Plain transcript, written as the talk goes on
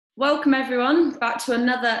Welcome everyone back to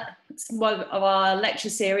another one of our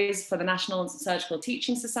lecture series for the National Surgical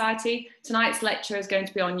Teaching Society. Tonight's lecture is going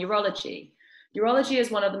to be on urology. Urology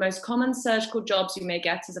is one of the most common surgical jobs you may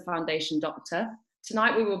get as a foundation doctor.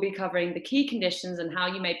 Tonight we will be covering the key conditions and how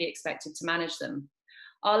you may be expected to manage them.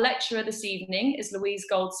 Our lecturer this evening is Louise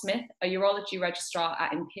Goldsmith, a urology registrar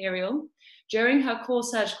at Imperial. During her core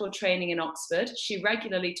surgical training in Oxford, she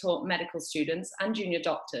regularly taught medical students and junior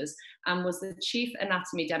doctors and was the Chief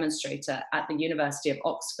Anatomy Demonstrator at the University of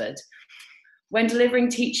Oxford. When delivering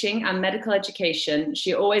teaching and medical education,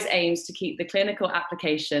 she always aims to keep the clinical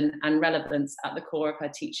application and relevance at the core of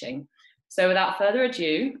her teaching. So without further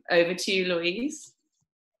ado, over to you, Louise.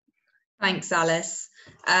 Thanks, Alice.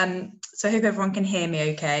 So I hope everyone can hear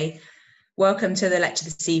me okay. Welcome to the lecture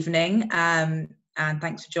this evening. And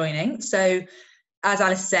thanks for joining. So, as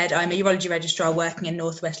Alice said, I'm a urology registrar working in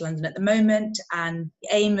North West London at the moment, and the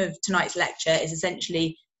aim of tonight's lecture is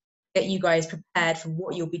essentially get you guys prepared for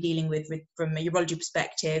what you'll be dealing with from a urology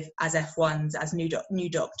perspective as F1s, as new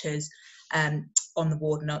doctors on the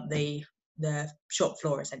ward and on the shop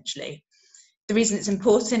floor, essentially. The reason it's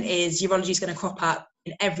important is urology is going to crop up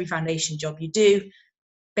in every foundation job you do.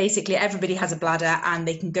 Basically, everybody has a bladder and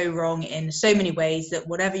they can go wrong in so many ways that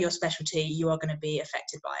whatever your specialty, you are going to be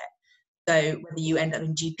affected by it. So whether you end up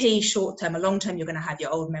in GP, short-term or long-term, you're going to have your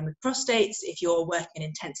old men with prostates. If you're working in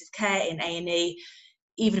intensive care, in A&E,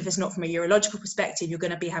 even if it's not from a urological perspective, you're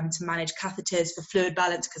going to be having to manage catheters for fluid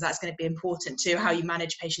balance because that's going to be important to how you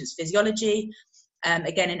manage patients' physiology.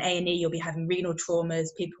 Again, in A&E, you'll be having renal traumas,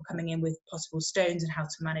 people coming in with possible stones and how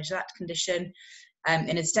to manage that condition.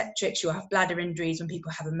 In obstetrics, you'll have bladder injuries when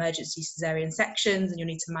people have emergency cesarean sections, and you'll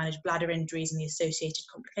need to manage bladder injuries and the associated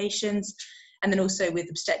complications. And then also with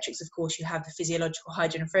obstetrics, of course, you have the physiological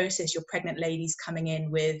hydronephrosis, your pregnant ladies coming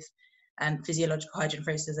in with physiological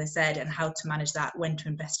hydronephrosis, as I said, and how to manage that, when to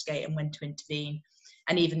investigate and when to intervene.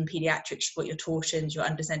 And even in paediatrics, you've got your torsions, your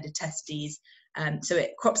undescended testes. So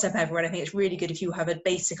it crops up everywhere. I think it's really good if you have a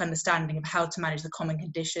basic understanding of how to manage the common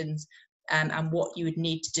conditions and what you would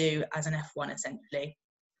need to do as an F1, essentially.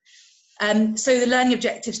 So the learning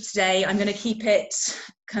objectives today, I'm going to keep it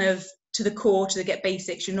kind of to the core, to the get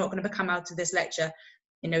basics. You're not going to come out of this lecture,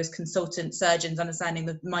 as consultant surgeons, understanding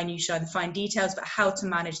the minutiae and the fine details, but how to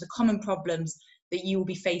manage the common problems that you will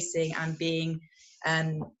be facing and being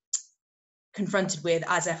confronted with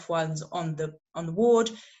as F1s on the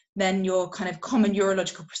ward. Then your kind of common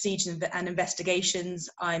urological procedures and investigations.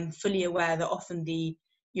 I'm fully aware that often the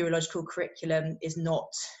urological curriculum is not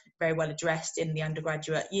very well addressed in the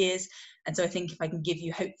undergraduate years, and so I think if I can give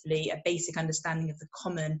you hopefully a basic understanding of the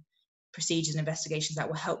common procedures and investigations, that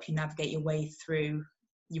will help you navigate your way through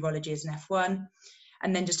urology as an F1.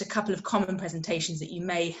 And then just a couple of common presentations that you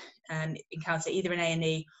may encounter either in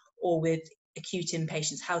A&E or with acute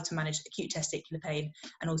inpatients, how to manage acute testicular pain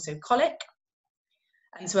and also colic.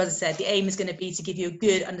 And so, as I said, the aim is going to be to give you a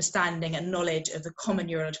good understanding and knowledge of the common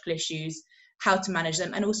urological issues, how to manage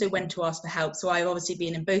them, and also when to ask for help. So I've obviously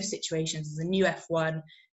been in both situations. As a new F1,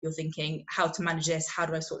 you're thinking, how to manage this, how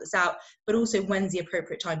do I sort this out, but also when's the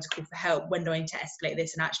appropriate time to call for help, when do I need to escalate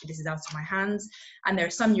this, and actually this is out of my hands. And there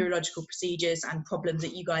are some urological procedures and problems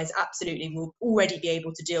that you guys absolutely will already be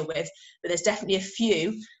able to deal with, but there's definitely a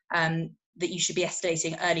few that you should be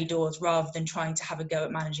escalating early doors rather than trying to have a go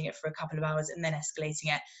at managing it for a couple of hours and then escalating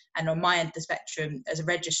it. And on my end of the spectrum, as a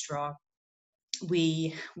registrar,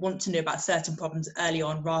 we want to know about certain problems early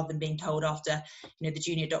on rather than being told after the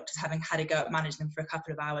junior doctors having had a go at managing them for a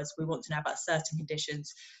couple of hours. We want to know about certain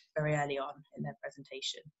conditions very early on in their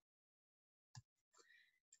presentation.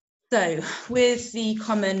 So with the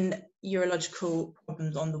common urological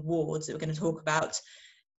problems on the wards that we're going to talk about,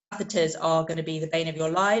 catheters are going to be the bane of your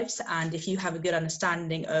lives, and if you have a good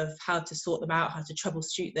understanding of how to sort them out, how to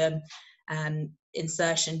troubleshoot them,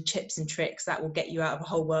 insertion tips and tricks, that will get you out of a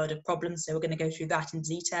whole world of problems. So we're going to go through that in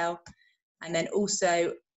detail. And then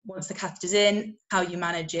also, once the catheter's in, how you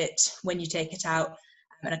manage it when you take it out,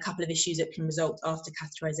 and a couple of issues that can result after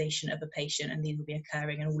catheterization of a patient, and these will be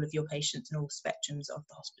occurring in all of your patients and all spectrums of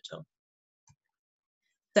the hospital.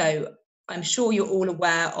 So I'm sure you're all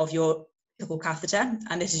aware of your typical catheter,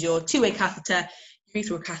 and this is your two-way catheter,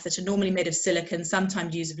 urethral catheter, normally made of silicone,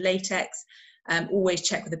 sometimes used of latex. Always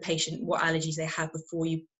check with the patient what allergies they have before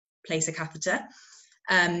you place a catheter.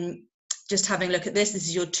 Just having a look at this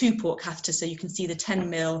is your two-port catheter, so you can see the 10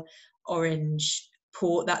 ml orange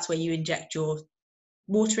port, that's where you inject your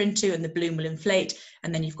water into, and the balloon will inflate,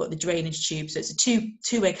 and then you've got the drainage tube. So it's a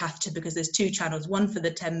two-way catheter because there's two channels, one for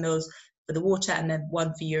the 10 mils for the water and then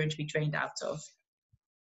one for urine to be drained out of.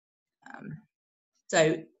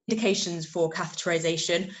 So indications for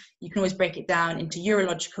catheterization, you can always break it down into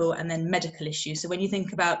urological and then medical issues. So when you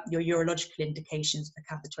think about your urological indications for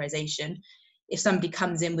catheterization, if somebody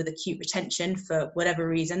comes in with acute retention for whatever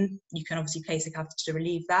reason, you can obviously place a catheter to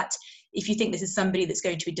relieve that. If you think this is somebody that's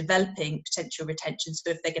going to be developing potential retention,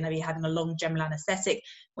 so if they're going to be having a long general anaesthetic,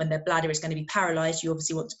 when their bladder is going to be paralysed, you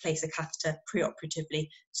obviously want to place a catheter preoperatively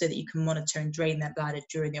so that you can monitor and drain their bladder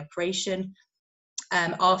during the operation.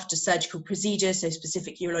 After surgical procedures, so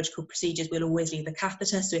specific urological procedures, we'll always leave the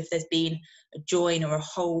catheter. So if there's been a join or a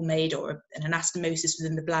hole made or an anastomosis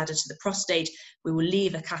within the bladder to the prostate, we will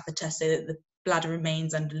leave a catheter so that the bladder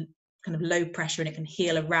remains under kind of low pressure and it can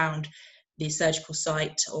heal around the surgical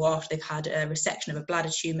site. Or after they've had a resection of a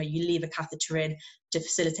bladder tumour, you leave a catheter in to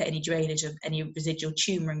facilitate any drainage of any residual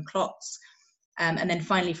tumour and clots. And then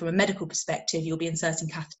finally, from a medical perspective, you'll be inserting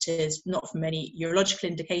catheters not from any urological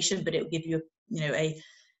indication, but it will give you, a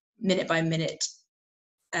minute-by-minute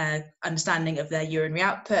understanding of their urinary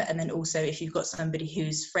output. And then also, if you've got somebody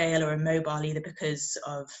who's frail or immobile, either because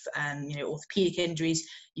of orthopedic injuries,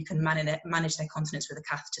 you can manage their continence with a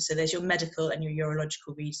catheter. So there's your medical and your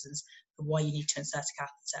urological reasons for why you need to insert a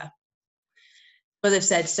catheter. As I've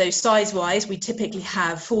said, so size-wise, we typically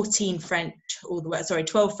have 12 French all the way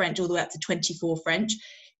up to 24 French.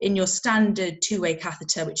 In your standard two-way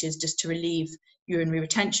catheter, which is just to relieve urinary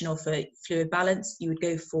retention or for fluid balance, you would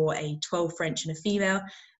go for a 12 French in a female,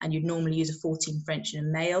 and you'd normally use a 14 French in a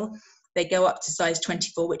male. They go up to size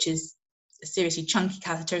 24, which is a seriously chunky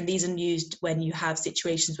catheter, and these are used when you have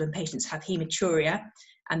situations when patients have haematuria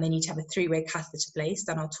and they need to have a three-way catheter placed,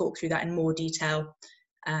 and I'll talk through that in more detail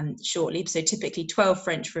shortly. So typically 12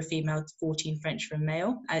 French for a female, 14 French for a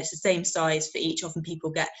male, and it's the same size for each. Often people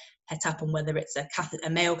get het up on whether it's a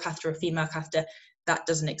male catheter or a female catheter. That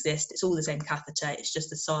doesn't exist. It's all the same catheter. It's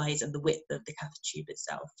just the size and the width of the catheter tube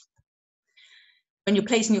itself. When you're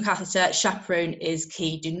placing your catheter, chaperone is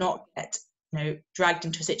key. Do not get dragged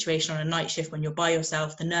into a situation on a night shift when you're by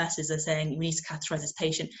yourself. The nurses are saying, we need to catheterize this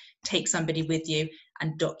patient. Take somebody with you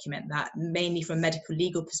and document that, mainly from a medical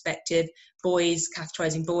legal perspective. Boys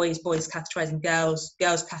catheterizing boys, boys catheterizing girls,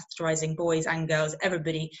 girls catheterizing boys and girls.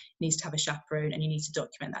 Everybody needs to have a chaperone, and you need to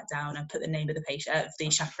document that down and put the name of the patient, of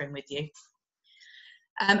the chaperone with you.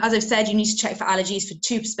 As I've said, you need to check for allergies for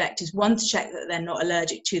two perspectives. One, to check that they're not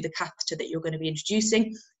allergic to the catheter that you're going to be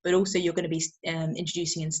introducing, but also you're going to be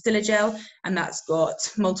introducing Instilogel, and that's got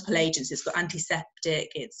multiple agents. It's got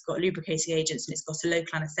antiseptic, it's got lubricating agents, and it's got a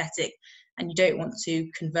local anaesthetic. And you don't want to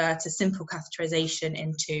convert a simple catheterization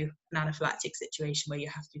into an anaphylactic situation where you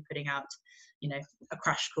have to be putting out, a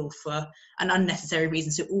crash call for an unnecessary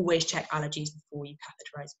reason. So always check allergies before you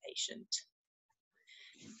catheterize a patient.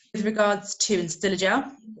 With regards to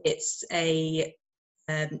Instilogel, it's a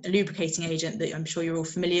lubricating agent that I'm sure you're all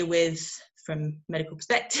familiar with from medical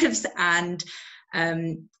perspectives, and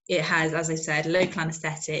it has, as I said, a local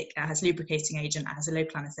anaesthetic, it has lubricating agent, it has a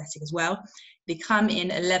local anaesthetic as well. They come in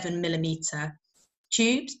 11mm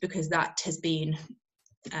tubes because that has been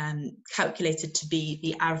calculated to be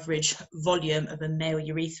the average volume of a male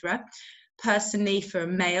urethra. Personally, for a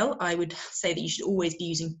male, I would say that you should always be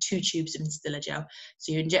using 2 tubes of Instilogel.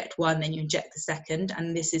 So you inject one, then you inject the second,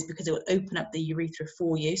 and this is because it will open up the urethra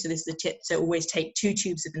for you. So this is a tip, so always take 2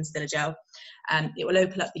 tubes of Instilogel. It will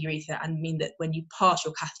open up the urethra and mean that when you pass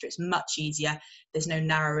your catheter, it's much easier. There's no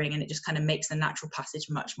narrowing, and it just kind of makes the natural passage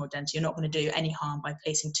much more dense. You're not going to do any harm by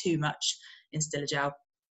placing too much Instilogel.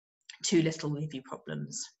 Too little will give you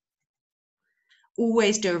problems.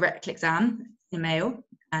 Always do a rectal exam in a male,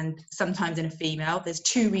 and sometimes in a female. There's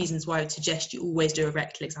 2 reasons why I would suggest you always do a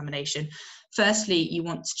rectal examination. Firstly, you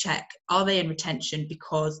want to check, are they in retention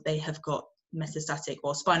because they have got metastatic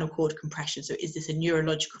or spinal cord compression? So is this a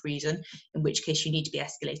neurological reason, in which case you need to be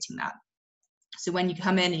escalating that. So when you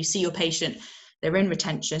come in and you see your patient, they're in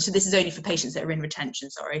retention. So this is only for patients that are in retention,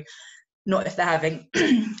 sorry. Not if they're having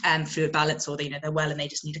fluid balance, or they're well and they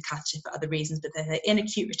just need a catheter for other reasons, but if they're in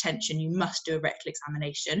acute retention, you must do a rectal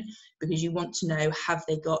examination, because you want to know, have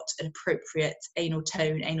they got an appropriate anal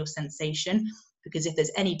tone, anal sensation? Because if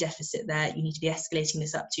there's any deficit there, you need to be escalating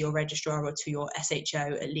this up to your registrar or to your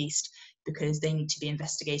SHO at least, because they need to be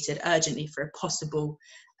investigated urgently for a possible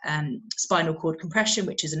spinal cord compression,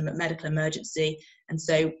 which is a medical emergency. And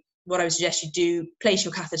so what I would suggest you do, place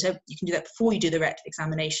your catheter. You can do that before you do the rectal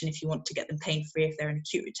examination if you want to get them pain-free if they're in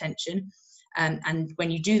acute retention. And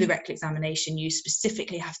when you do the rectal examination, you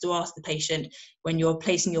specifically have to ask the patient, when you're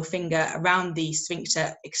placing your finger around the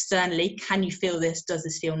sphincter externally, can you feel this? Does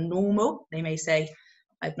this feel normal? They may say,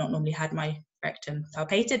 I've not normally had my rectum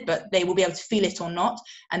palpated, but they will be able to feel it or not.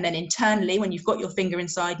 And then internally, when you've got your finger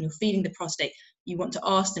inside and you're feeling the prostate, you want to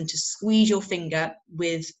ask them to squeeze your finger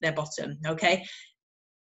with their bottom, okay?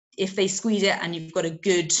 If they squeeze it and you've got a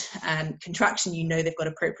good contraction, you know they've got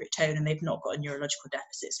appropriate tone and they've not got a neurological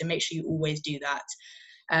deficit. So make sure you always do that.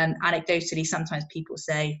 Anecdotally, sometimes people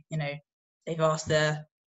say, you know, they've asked the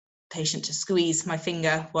patient to squeeze my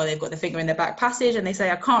finger while they've got the finger in their back passage, and they say,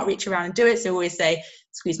 I can't reach around and do it. So always say,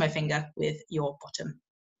 squeeze my finger with your bottom.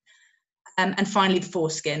 And finally, the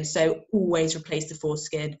foreskin. So always replace the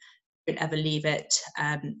foreskin. Don't ever leave it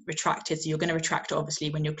retracted. So you're going to retract it obviously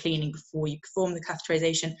when you're cleaning before you perform the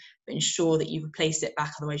catheterization, but ensure that you replace it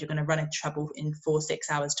back. Otherwise, you're going to run into trouble in 4-6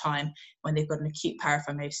 hours time when they've got an acute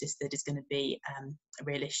paraphimosis that is going to be a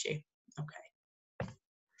real issue. Okay.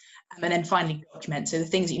 And then finally, document. So the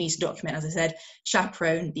things that you need to document, as I said,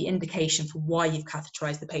 chaperone, the indication for why you've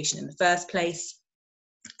catheterized the patient in the first place.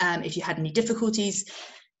 If you had any difficulties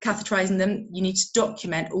catheterizing them, you need to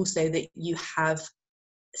document also that you have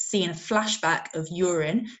seen a flashback of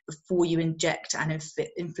urine before you inject and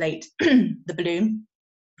inflate the balloon,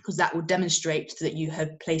 because that will demonstrate that you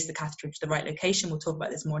have placed the catheter into the right location. We'll talk about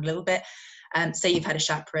this more in a little bit. Say you've had a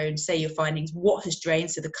chaperone, say your findings, what has drained,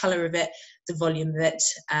 so the colour of it, the volume of it,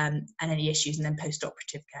 and any issues, and then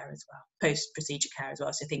post-operative care as well, post-procedure care as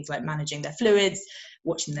well. So things like managing their fluids,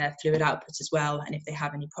 watching their fluid output as well, and if they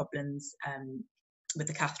have any problems with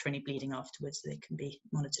the catheter, any bleeding afterwards, they can be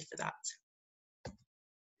monitored for that.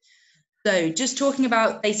 So just talking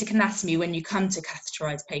about basic anatomy when you come to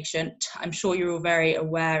catheterise patient, I'm sure you're all very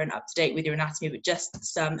aware and up to date with your anatomy, but just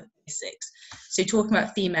some basics. So talking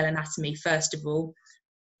about female anatomy, first of all,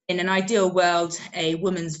 in an ideal world, a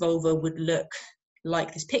woman's vulva would look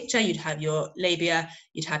like this picture. You'd have your labia,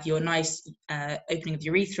 you'd have your nice opening of the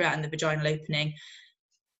urethra and the vaginal opening.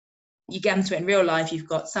 You get into it in real life, you've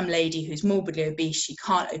got some lady who's morbidly obese, she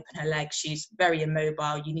can't open her legs, she's very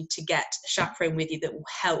immobile. You need to get a chaperone with you that will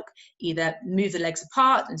help either move the legs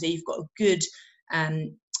apart, and so you've got a good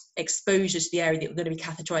exposure to the area that you're going to be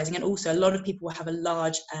catheterizing. And also a lot of people will have a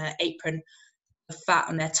large apron of fat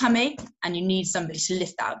on their tummy, and you need somebody to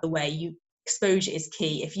lift that out of the way. Exposure is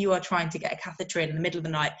key. If you are trying to get a catheter in the middle of the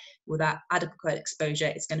night without adequate exposure,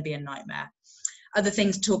 it's going to be a nightmare. Other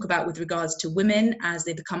things to talk about with regards to women as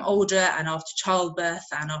they become older and after childbirth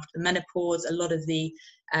and after the menopause, a lot of the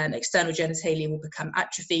external genitalia will become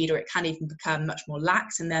atrophied, or it can even become much more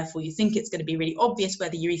lax, and therefore you think it's going to be really obvious where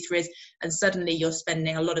the urethra is, and suddenly you're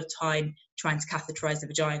spending a lot of time trying to catheterize the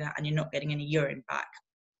vagina and you're not getting any urine back.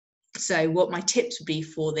 So what my tips would be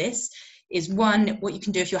for this is, one, what you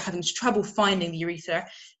can do if you're having trouble finding the urethra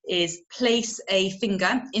is place a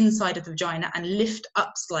finger inside of the vagina and lift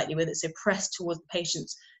up slightly with it, so press towards the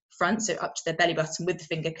patient's front, so up to their belly button with the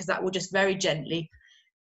finger, because that will just very gently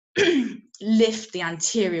lift the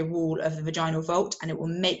anterior wall of the vaginal vault, and it will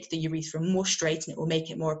make the urethra more straight and it will make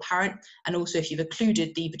it more apparent. And also if you've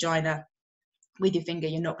occluded the vagina with your finger,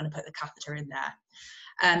 you're not going to put the catheter in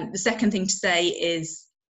there. The second thing to say is,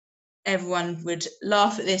 everyone would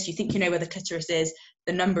laugh at this. You think you know where the clitoris is.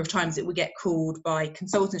 The number of times that we get called by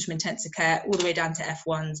consultants from intensive care all the way down to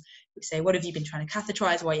F1s. We say, what have you been trying to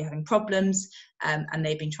catheterize? Why are you having problems? And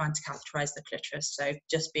they've been trying to catheterize the clitoris. So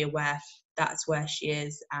just be aware that's where she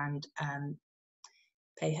is, and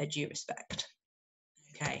pay her due respect.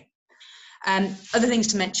 Okay. Other things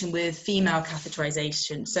to mention with female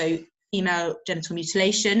catheterization. So female genital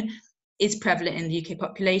mutilation is prevalent in the UK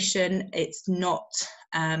population. It's not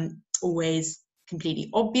always completely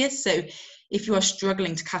obvious. So if you are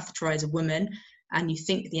struggling to catheterize a woman and you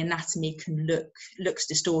think the anatomy looks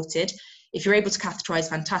distorted, if you're able to catheterize,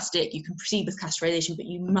 fantastic, you can proceed with catheterization, but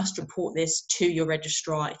you must report this to your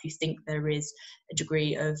registrar if you think there is a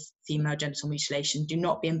degree of female genital mutilation. Do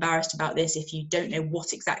not be embarrassed about this if you don't know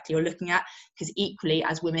what exactly you're looking at, because equally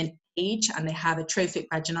as women age and they have atrophic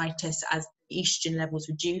vaginitis, as estrogen levels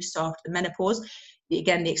reduce after the menopause,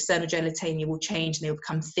 again, the external genitalia will change and they will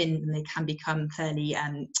become thin, and they can become fairly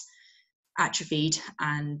atrophied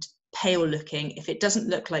and pale looking. If it doesn't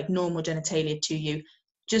look like normal genitalia to you,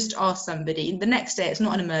 just ask somebody. The next day, it's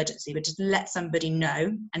not an emergency, but just let somebody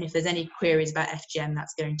know. And if there's any queries about FGM,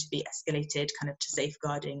 that's going to be escalated kind of to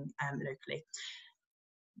safeguarding locally.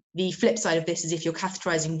 The flip side of this is if you're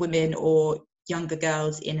catheterizing women or younger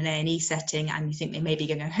girls in an A&E setting and you think they may be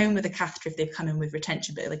going to go home with a catheter if they've come in with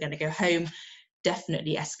retention, but they're going to go home,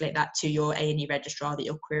 definitely escalate that to your A&E registrar that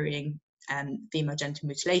you're querying female genital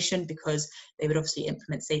mutilation, because they would obviously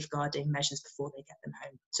implement safeguarding measures before they get them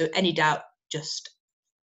home. So any doubt, just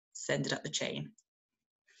send it up the chain.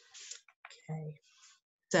 Okay.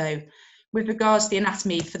 So With regards to the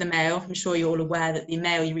anatomy for the male, I'm sure you're all aware that the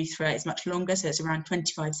male urethra is much longer, so it's around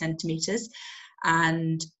 25 centimetres,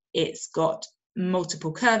 and it's got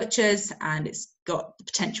multiple curvatures, and it's got the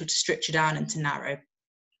potential to stricture down and to narrow.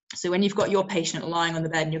 So when you've got your patient lying on the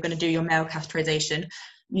bed and you're going to do your male catheterization,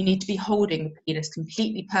 you need to be holding the penis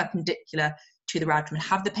completely perpendicular to the abdomen,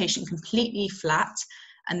 have the patient completely flat,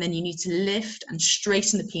 and then you need to lift and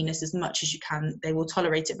straighten the penis as much as you can. They will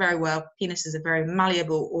tolerate it very well. Penises are very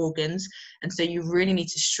malleable organs, and so you really need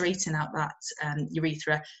to straighten out that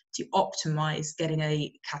urethra to optimize getting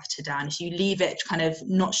a catheter down. If you leave it kind of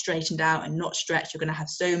not straightened out and not stretched, you're going to have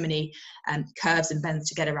so many curves and bends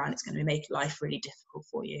to get around. It's going to make life really difficult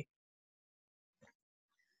for you.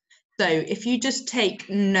 So if you just take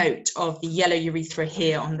note of the yellow urethra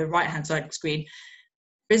here on the right-hand side of the screen,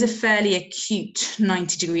 there is a fairly acute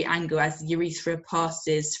 90-degree angle as the urethra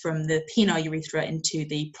passes from the penile urethra into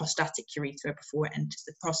the prostatic urethra before it enters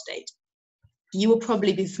the prostate. You will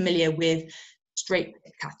probably be familiar with straight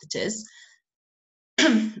catheters.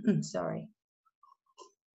 Sorry.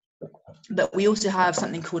 But we also have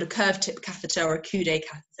something called a curved tip catheter or a coude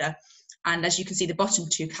catheter. And as you can see, the bottom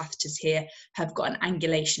two catheters here have got an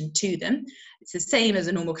angulation to them. It's the same as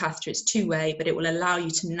a normal catheter, it's two-way, but it will allow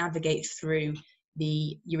you to navigate through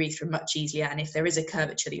the urethra much easier. And if there is a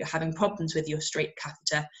curvature that you're having problems with your straight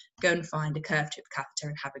catheter, go and find a curved tip catheter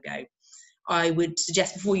and have a go. I would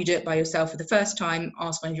suggest before you do it by yourself for the first time,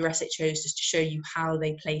 ask one of your SHOs just to show you how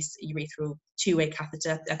they place a urethral two-way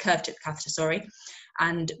catheter, a curved tip catheter, sorry.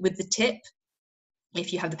 And with the tip,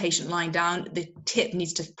 if you have the patient lying down, the tip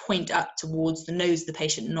needs to point up towards the nose of the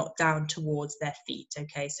patient, not down towards their feet,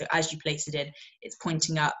 okay? So as you place it in, it's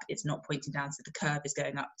pointing up, it's not pointing down, so the curve is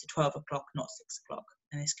going up to 12 o'clock, not 6 o'clock.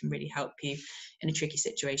 And this can really help you in a tricky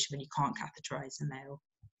situation when you can't catheterize a male.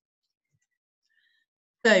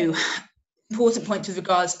 So, important points with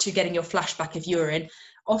regards to getting your flashback of urine.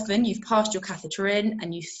 Often you've passed your catheter in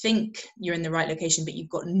and you think you're in the right location, but you've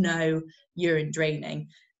got no urine draining.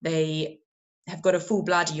 They have got a full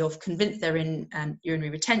bladder, you're convinced they're in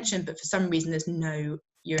urinary retention, but for some reason there's no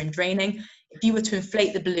urine draining. If you were to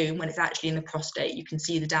inflate the balloon when it's actually in the prostate, you can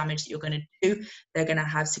see the damage that you're going to do. They're going to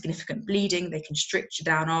have significant bleeding. They can stricture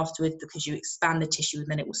down afterwards because you expand the tissue and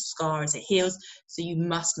then it will scar as it heals. So you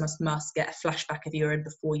must get a flashback of urine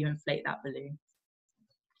before you inflate that balloon.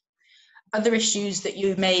 Other issues that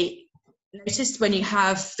you may notice when you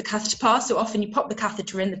have the catheter pass, so often you pop the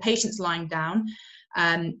catheter in, the patient's lying down,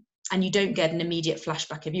 and you don't get an immediate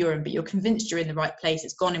flashback of urine, but you're convinced you're in the right place,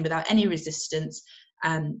 it's gone in without any resistance,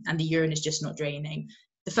 and the urine is just not draining.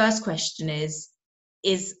 The first question is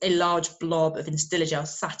a large blob of Instilla gel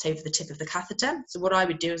sat over the tip of the catheter? So what I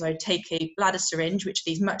would do is I would take a bladder syringe, which are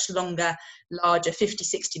these much longer, larger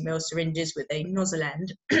 50-60 ml syringes with a nozzle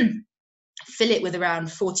end, fill it with around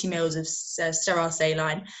 40 ml of sterile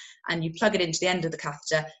saline, and you plug it into the end of the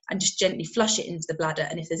catheter and just gently flush it into the bladder.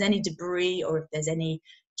 And if there's any debris or if there's any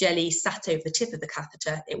jelly sat over the tip of the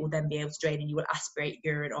catheter, it will then be able to drain and you will aspirate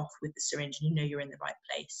urine off with the syringe and you know you're in the right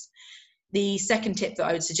place. The second tip that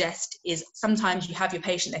I would suggest is sometimes you have your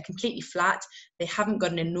patient, they're completely flat, they haven't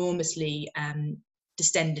got an enormously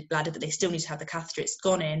distended bladder, but they still need to have the catheter, it's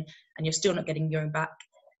gone in and you're still not getting urine back.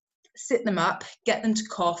 Sit them up, get them to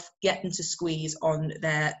cough, get them to squeeze on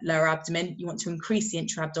their lower abdomen. You want to increase the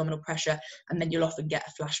intra-abdominal pressure, and then you'll often get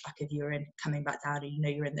a flashback of urine coming back down and you know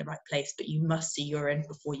you're in the right place, but you must see urine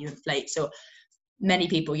before you inflate. So many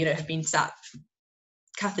people, have been sat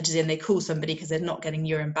catheters in, they call somebody because they're not getting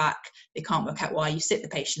urine back, they can't work out why. You sit the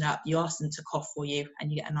patient up, you ask them to cough for you, and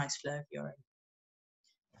you get a nice flow of urine.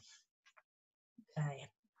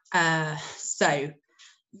 Okay, so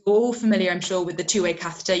you're all familiar, I'm sure, with the two-way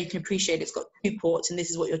catheter. You can appreciate it's got two ports, and this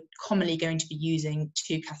is what you're commonly going to be using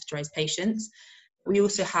to catheterize patients. We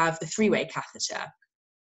also have the three-way catheter.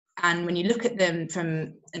 And when you look at them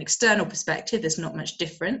from an external perspective, there's not much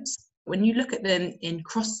difference. When you look at them in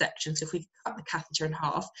cross-section, so if we cut the catheter in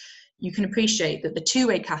half, you can appreciate that the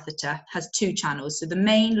two-way catheter has two channels. So the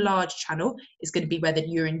main large channel is going to be where the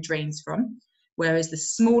urine drains from, whereas the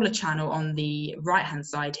smaller channel on the right-hand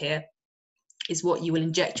side here is what you will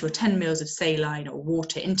inject your 10 ml of saline or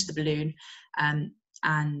water into the balloon,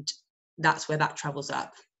 and that's where that travels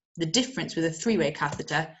up. The difference with a three-way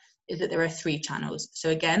catheter is that there are three channels.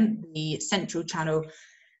 So again, the central channel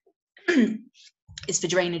is for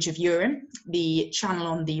drainage of urine. The channel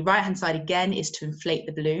on the right-hand side again is to inflate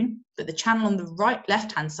the balloon, but the channel on the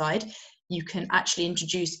left-hand side, you can actually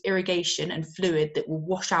introduce irrigation and fluid that will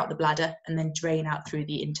wash out the bladder and then drain out through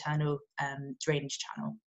the internal drainage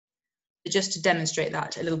channel. Just to demonstrate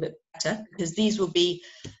that a little bit better, because these will be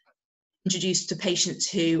introduced to patients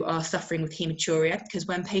who are suffering with haematuria, because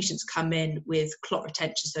when patients come in with clot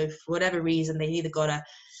retention, so for whatever reason they've either got a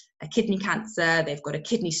kidney cancer, they've got a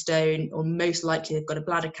kidney stone, or most likely they've got a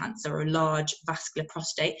bladder cancer or a large vascular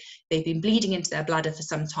prostate. They've been bleeding into their bladder for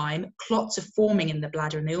some time. Clots are forming in the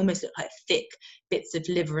bladder and they almost look like thick bits of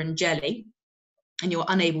liver and jelly, and you're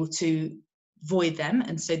unable to void them,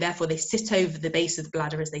 and so therefore they sit over the base of the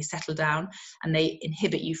bladder as they settle down, and they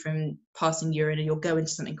inhibit you from passing urine, and you'll go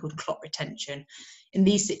into something called clot retention. In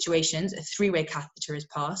these situations, a three-way catheter is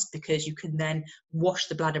passed, because you can then wash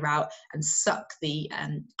the bladder out and suck the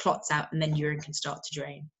clots out, and then urine can start to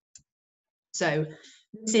drain. So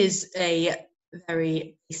this is a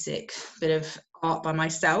very basic bit of art by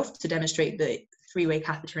myself to demonstrate the three-way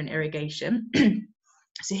catheter and irrigation.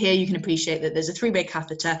 So here you can appreciate that there's a three-way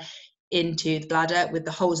catheter into the bladder with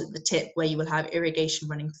the holes at the tip where you will have irrigation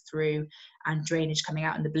running through and drainage coming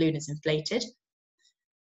out, and the balloon is inflated.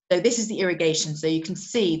 So this is the irrigation. So you can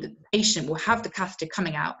see that the patient will have the catheter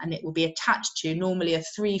coming out, and it will be attached to normally a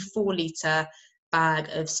 3-4 litre bag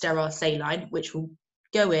of sterile saline, which will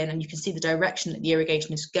go in, and you can see the direction that the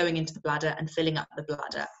irrigation is going into the bladder and filling up the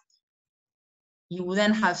bladder. You will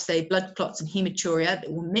then have, say, blood clots and haematuria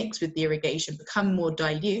that will mix with the irrigation, become more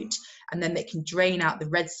dilute, and then they can drain out the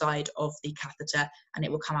red side of the catheter, and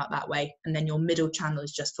it will come out that way. And then your middle channel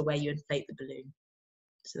is just for where you inflate the balloon.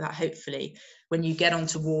 So that hopefully, when you get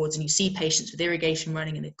onto wards and you see patients with irrigation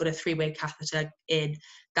running and they've got a three-way catheter in,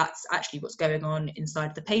 that's actually what's going on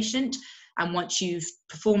inside the patient. And once you've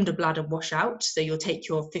performed a bladder washout, so you'll take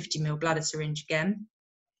your 50 ml bladder syringe again,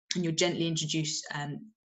 and you'll gently introduce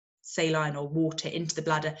saline or water into the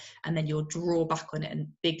bladder, and then you'll draw back on it, and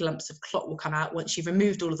big lumps of clot will come out once you've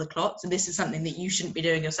removed all of the clots. And this is something that you shouldn't be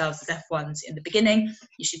doing yourselves as F1s in the beginning.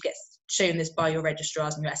 You should get shown this by your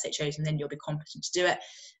registrars and your SHOs, and then you'll be competent to do it.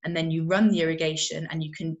 And then you run the irrigation, and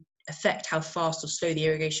you can affect how fast or slow the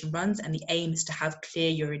irrigation runs, and the aim is to have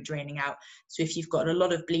clear urine draining out. So if you've got a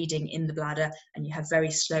lot of bleeding in the bladder and you have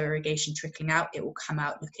very slow irrigation trickling out, it will come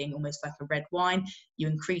out looking almost like a red wine. You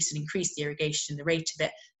increase the irrigation, the rate of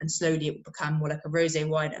it, and slowly it will become more like a rosé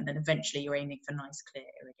wine, and then eventually you're aiming for nice clear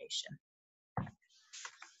irrigation.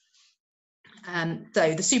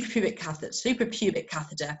 So the suprapubic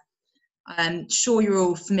catheter, I'm sure you're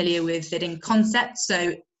all familiar with it in concept.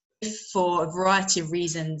 So if for a variety of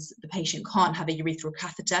reasons the patient can't have a urethral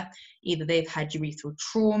catheter, either they've had urethral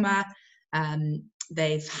trauma,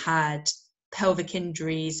 they've had pelvic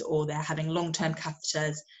injuries, or they're having long-term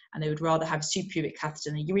catheters and they would rather have a suprapubic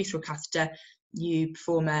catheter than a urethral catheter, you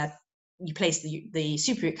place the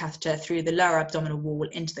suprapubic catheter through the lower abdominal wall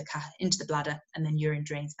into the bladder, and then urine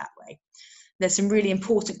drains that way. There's some really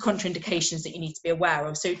important contraindications that you need to be aware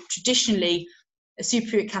of. So traditionally, a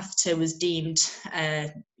suprapubic catheter was deemed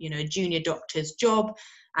a junior doctor's job,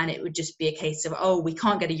 and it would just be a case of, oh, we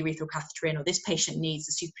can't get a urethral catheter in, or this patient needs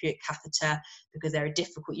a suprapubic catheter because they're a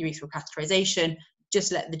difficult urethral catheterization.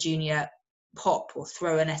 Just let the junior pop or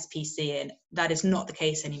throw an SPC in. That is not the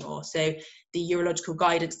case anymore. So the urological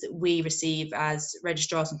guidance that we receive as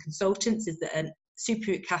registrars and consultants is that a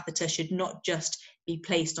suprapubic catheter should not just be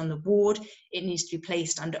placed on the ward, it needs to be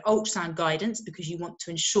placed under ultrasound guidance, because you want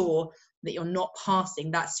to ensure that you're not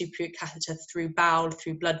passing that suprapubic catheter through bowel,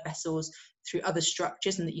 through blood vessels, through other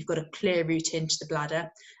structures, and that you've got a clear route into the bladder.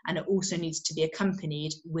 And it also needs to be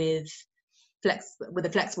accompanied with a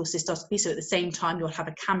flexible cystoscopy, so at the same time you'll have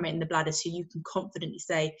a camera in the bladder, so you can confidently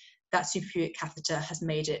say that suprapubic catheter has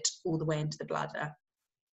made it all the way into the bladder.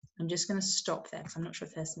 I'm just going to stop there because I'm not sure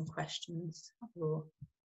if there's some questions. Or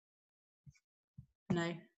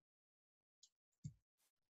no?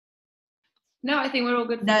 No, I think we're all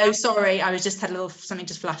good. No, sorry, I was just had a little something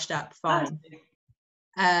just flashed up. Fine.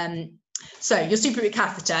 So your suprapubic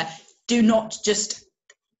catheter, do not just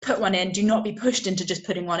put one in. Do not be pushed into just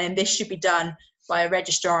putting one in. This should be done by a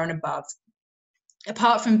registrar and above.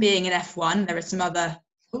 Apart from being an F1, there are some other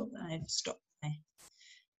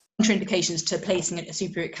contraindications to placing a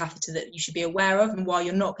suprapubic catheter that you should be aware of. And while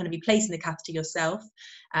you're not going to be placing the catheter yourself,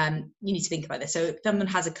 you need to think about this. So if someone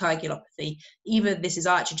has a coagulopathy, either this is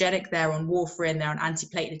iatrogenic, they're on warfarin, they're on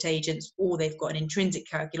antiplatelet agents, or they've got an intrinsic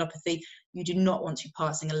coagulopathy, you do not want to be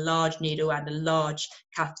passing a large needle and a large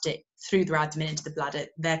catheter through their abdomen into the bladder.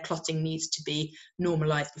 Their clotting needs to be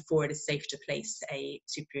normalized before it is safe to place a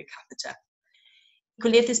suprapubic catheter.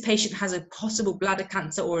 Equally, if this patient has a possible bladder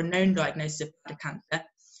cancer or a known diagnosis of bladder cancer,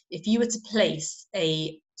 if you were to place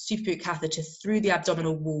a suprapubic catheter through the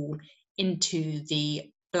abdominal wall into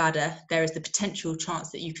the bladder, there is the potential chance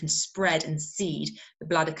that you can spread and seed the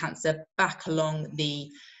bladder cancer back along the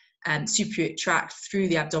suprapubic tract, through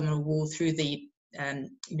the abdominal wall, through the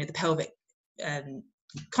the pelvic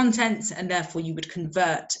contents, and therefore you would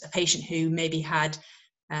convert a patient who maybe had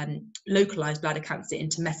localized bladder cancer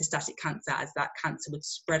into metastatic cancer, as that cancer would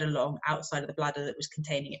spread along outside of the bladder that was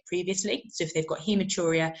containing it previously. So if they've got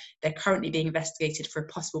haematuria, they're currently being investigated for a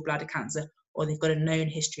possible bladder cancer, or they've got a known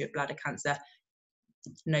history of bladder cancer,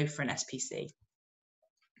 no for an SPC.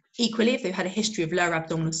 Equally, if they've had a history of lower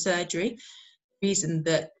abdominal surgery, the reason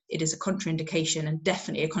that it is a contraindication, and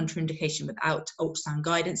definitely a contraindication without ultrasound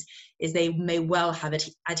guidance, is they may well have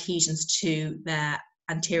adhesions to their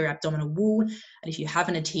anterior abdominal wall, and if you have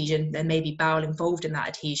an adhesion, there may be bowel involved in that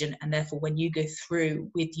adhesion, and therefore when you go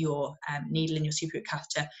through with your needle and your superuric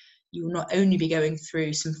catheter, you will not only be going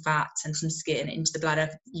through some fat and some skin into the bladder,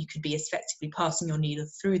 you could be effectively passing your needle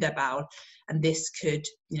through their bowel, and this could,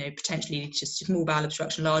 potentially lead to small bowel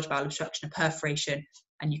obstruction, large bowel obstruction, a perforation,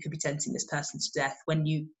 and you could be sentencing this person to death. When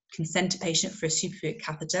you consent a patient for a superuric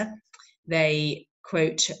catheter, they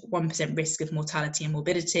quote 1% risk of mortality and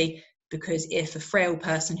morbidity, because if a frail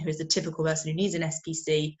person, who is the typical person who needs an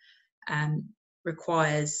SPC,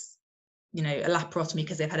 requires, a laparotomy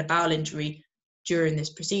because they've had a bowel injury during this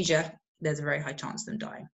procedure, there's a very high chance of them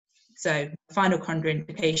dying. So the final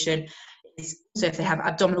contraindication is also if they have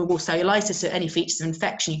abdominal wall cellulitis, so any features of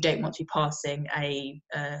infection, you don't want to be passing a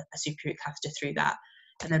superuric catheter through that.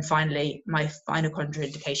 And then finally, my final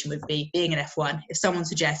contraindication would be being an F1. If someone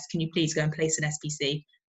suggests, can you please go and place an SPC?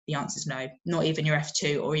 The answer is no. Not even your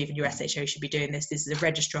F2 or even your SHO should be doing this. This is a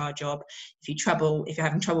registrar job. If you're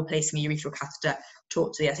having trouble placing a urethral catheter,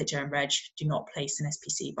 talk to the SHO and Reg. Do not place an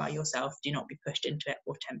SPC by yourself. Do not be pushed into it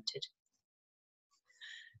or tempted.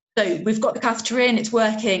 So we've got the catheter in, it's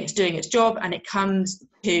working, it's doing its job, and it comes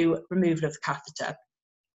to removal of the catheter.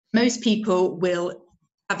 Most people will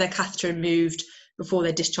have their catheter removed before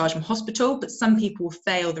they're discharged from hospital, but some people will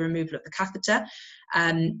fail the removal of the catheter.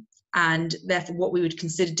 And therefore what we would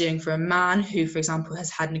consider doing for a man who, for example, has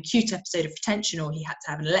had an acute episode of retention, or he had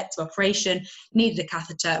to have an elective operation, needed a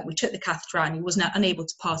catheter, we took the catheter out and he was now unable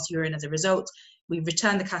to pass urine as a result, we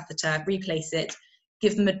return the catheter, replace it,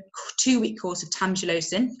 give them a 2-week course of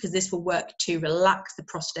tamsulosin, because this will work to relax the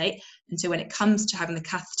prostate. And so when it comes to having the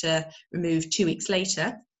catheter removed 2 weeks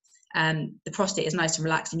later, the prostate is nice and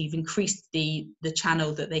relaxed, and you've increased the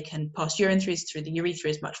channel that they can pass urine through the urethra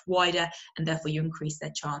is much wider, and therefore you increase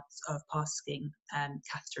their chance of passing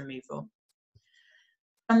catheter removal.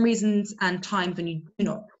 Some reasons and times when you do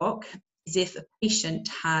not TOC is if a patient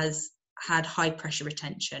has had high pressure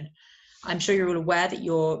retention. I'm sure you're all aware that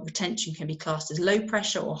your retention can be classed as low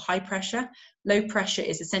pressure or high pressure. Low pressure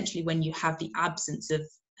is essentially when you have the absence of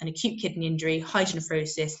an acute kidney injury,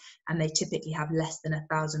 hydronephrosis, and they typically have less than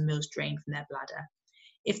 1,000 mils drained from their bladder.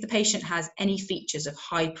 If the patient has any features of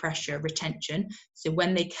high pressure retention, so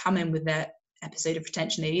when they come in with their episode of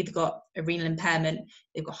retention, they've either got a renal impairment,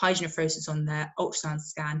 they've got hydronephrosis on their ultrasound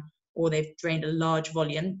scan, or they've drained a large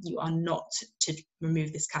volume, you are not to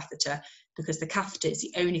remove this catheter, because the catheter is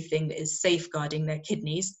the only thing that is safeguarding their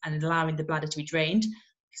kidneys and allowing the bladder to be drained.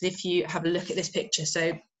 Because if you have a look at this picture,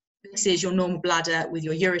 so this is your normal bladder with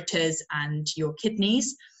your ureters and your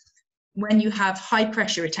kidneys. When you have high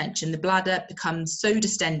pressure retention, the bladder becomes so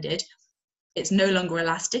distended, it's no longer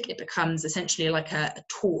elastic, it becomes essentially like a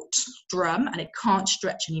taut drum, and it can't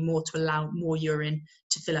stretch anymore to allow more urine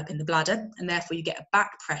to fill up in the bladder, and therefore you get a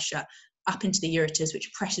back pressure up into the ureters,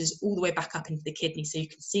 which presses all the way back up into the kidney. So you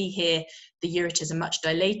can see here the ureters are much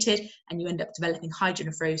dilated, and you end up developing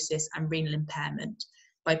hydronephrosis and renal impairment.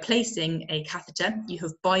 By placing a catheter, you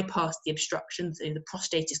have bypassed the obstruction, so the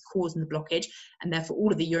prostate is causing the blockage, and therefore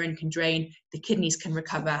all of the urine can drain, the kidneys can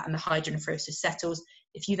recover, and the hydronephrosis settles.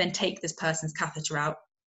 If you then take this person's catheter out,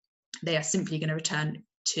 they are simply going to return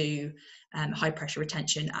to high pressure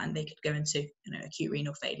retention, and they could go into acute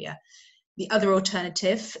renal failure. The other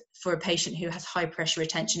alternative for a patient who has high pressure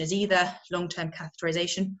retention is either long-term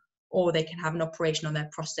catheterization, or they can have an operation on their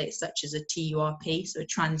prostate, such as a TURP, so a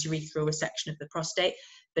transurethral resection of the prostate.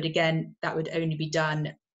 But again, that would only be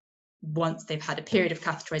done once they've had a period of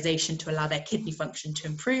catheterization to allow their kidney function to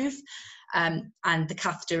improve. And the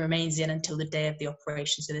catheter remains in until the day of the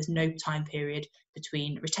operation. So there's no time period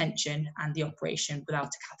between retention and the operation without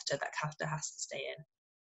a catheter. That catheter has to stay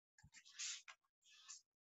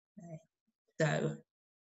in. Okay. So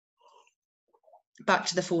back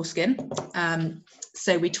to the foreskin.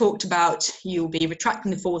 So we talked about you'll be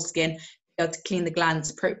retracting the foreskin, be able to clean the glands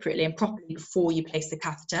appropriately and properly before you place the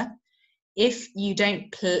catheter. If you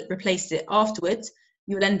don't replace it afterwards,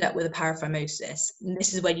 you'll end up with a paraphimosis. And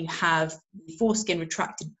this is when you have the foreskin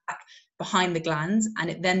retracted back behind the glands, and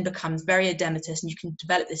it then becomes very edematous, and you can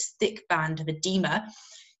develop this thick band of edema,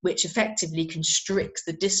 which effectively constricts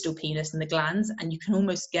the distal penis and the glands, and you can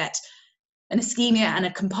almost get an ischemia and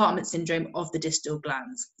a compartment syndrome of the distal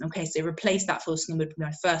glands. Okay, so replace that foreskin would be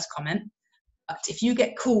my first comment. But if you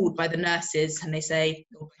get called by the nurses and they say,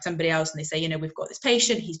 or somebody else, and they say, you know, we've got this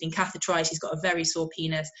patient, he's been catheterized, he's got a very sore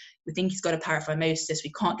penis, we think he's got a paraphimosis,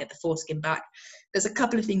 we can't get the foreskin back. There's a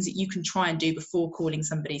couple of things that you can try and do before calling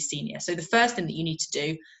somebody senior. So the first thing that you need to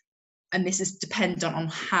do, and this is dependent on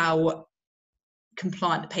how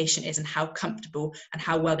compliant the patient is and how comfortable and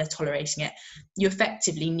how well they're tolerating it, you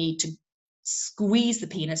effectively need to squeeze the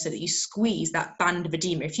penis so that you squeeze that band of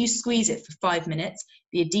edema. If you squeeze it for 5 minutes,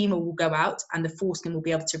 the edema will go out and the foreskin will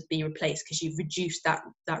be able to be replaced because you've reduced that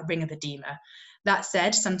ring of edema. That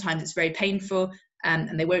said, sometimes it's very painful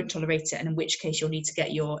and they won't tolerate it, and in which case you'll need to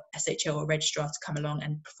get your SHO or registrar to come along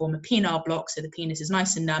and perform a penile block so the penis is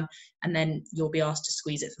nice and numb, and then you'll be asked to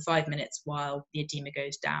squeeze it for 5 minutes while the edema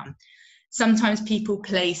goes down. Sometimes people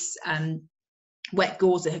place wet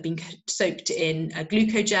gauze that have been soaked in a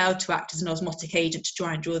glucogel to act as an osmotic agent to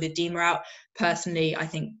try and draw the edema out. Personally, I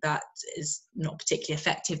think that is not particularly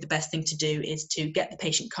effective. The best thing to do is to get the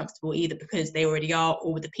patient comfortable, either because they already are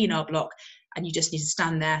or with a penile block, and you just need to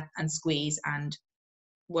stand there and squeeze and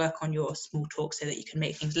work on your small talk so that you can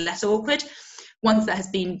make things less awkward. Once that has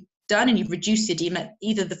been done and you've reduced the edema,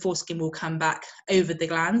 either the foreskin will come back over the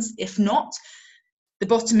glands. If not, the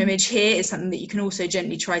bottom image here is something that you can also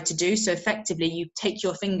gently try to do. So effectively, you take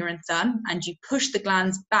your finger and thumb and you push the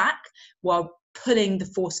glands back while pulling the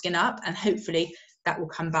foreskin up, and hopefully that will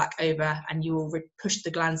come back over and you will push the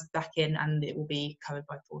glands back in and it will be covered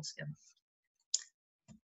by foreskin.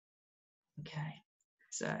 Okay,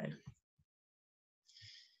 so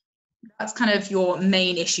that's kind of your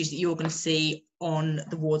main issues that you're going to see on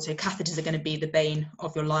the ward. So catheters are going to be the bane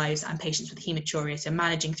of your lives, and patients with haematuria, so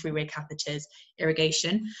managing three-way catheters,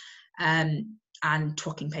 irrigation, and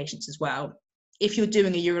twocking patients as well. If you're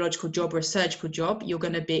doing a urological job or a surgical job, you're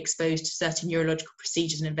going to be exposed to certain urological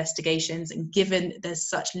procedures and investigations, and given there's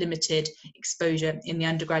such limited exposure in the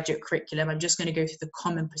undergraduate curriculum, I'm just going to go through the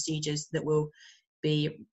common procedures that we'll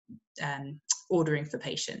be ordering for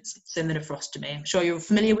patients. So the nephrostomy, I'm sure you're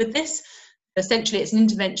familiar with this. Essentially, it's an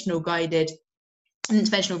interventional radiology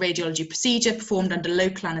procedure performed under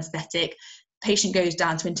local anaesthetic. Patient goes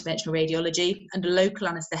down to interventional radiology under local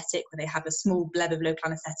anaesthetic, where they have a small bleb of local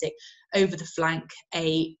anaesthetic over the flank.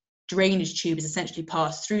 A drainage tube is essentially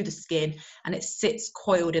passed through the skin and it sits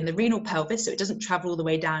coiled in the renal pelvis, so it doesn't travel all the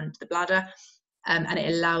way down to the bladder, and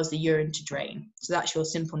it allows the urine to drain. So that's your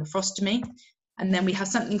simple nephrostomy. And then we have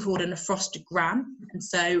something called a nephrostogram. And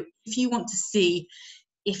so if you want to see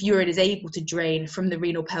if urine is able to drain from the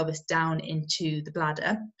renal pelvis down into the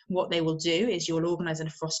bladder, what they will do is you'll organise a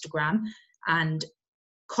nephrostogram, and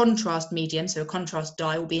contrast medium, so a contrast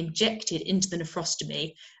dye, will be injected into the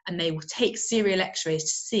nephrostomy, and they will take serial x-rays to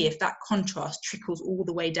see if that contrast trickles all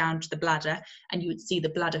the way down to the bladder, and you would see the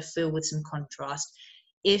bladder fill with some contrast.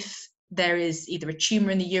 If there is either a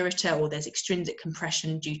tumour in the ureter or there's extrinsic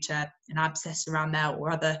compression due to an abscess around there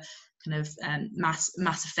or other kind of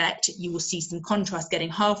mass effect, you will see some contrast getting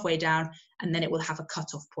halfway down, and then it will have a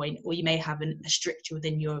cut-off point, or you may have a stricture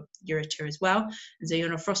within your ureter as well. And so your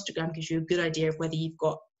nephrostogram gives you a good idea of whether you've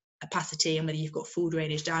got opacity and whether you've got full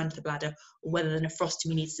drainage down to the bladder, or whether the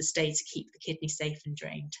nephrostomy needs to stay to keep the kidney safe and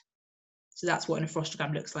drained. So that's what a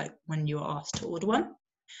nephrostogram looks like when you're asked to order one.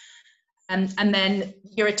 And then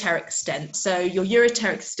ureteric stent. So your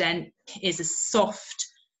ureteric stent is a soft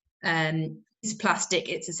piece of plastic.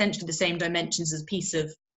 It's essentially the same dimensions as a piece of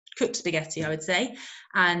cooked spaghetti, I would say,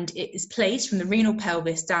 and it is placed from the renal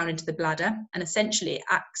pelvis down into the bladder, and essentially it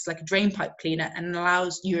acts like a drain pipe cleaner and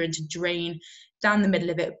allows urine to drain down the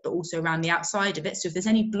middle of it, but also around the outside of it. So if there's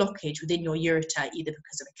any blockage within your ureter, either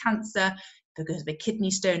because of a cancer, because of a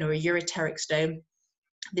kidney stone, or a ureteric stone,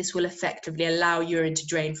 this will effectively allow urine to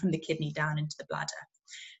drain from the kidney down into the bladder.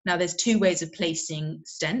 Now, there's two ways of placing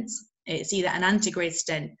stents. It's either an antegrade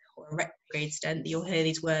stent or a retrograde stent. You'll hear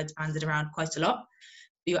these words banded around quite a lot.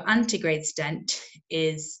 Your antegrade stent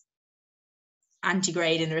is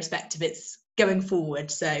antegrade in the respect of its going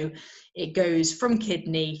forward. So it goes from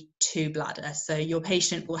kidney to bladder. So your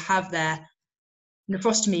patient will have their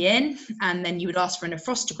nephrostomy in, and then you would ask for a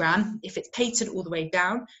nephrostogram. If it's patent all the way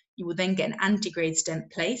down, you will then get an antegrade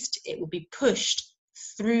stent placed. It will be pushed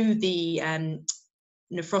through the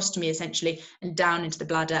nephrostomy essentially and down into the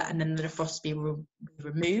bladder, and then the nephrostomy will be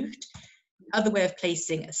removed. The other way of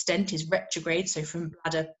placing a stent is retrograde, so from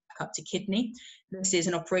bladder back up to kidney. This is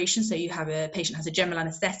an operation, so you have a patient has a general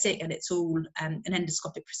anaesthetic, and it's all an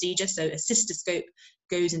endoscopic procedure. So a cystoscope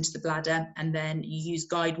goes into the bladder, and then you use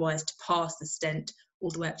guide wires to pass the stent all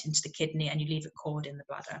the way up into the kidney, and you leave it coiled in the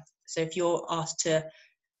bladder. So if you're asked to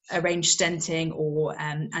arranged stenting or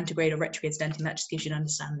antegrade or retrograde stenting. That just gives you an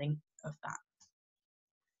understanding of that.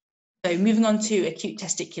 So moving on to acute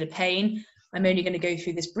testicular pain, I'm only going to go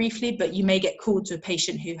through this briefly, but you may get called to a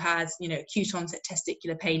patient who has, acute onset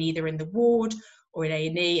testicular pain either in the ward or in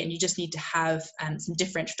A&E, and you just need to have some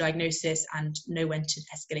differential diagnosis and know when to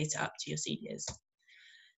escalate it up to your seniors.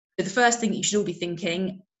 So the first thing that you should all be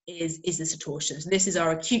thinking is this a torsion? So this is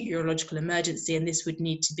our acute urological emergency, and this would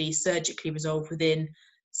need to be surgically resolved within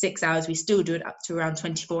 6 hours. We still do it up to around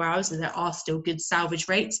 24 hours, so there are still good salvage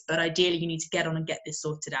rates, but ideally you need to get on and get this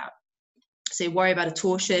sorted out. So worry about a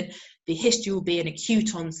torsion. The history will be an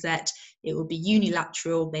acute onset. It will be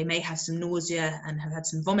unilateral. They may have some nausea and have had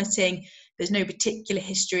some vomiting. There's no particular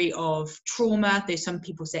history of trauma, though some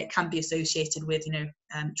people say it can be associated with,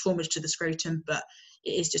 trauma to the scrotum, but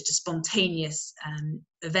it is just a spontaneous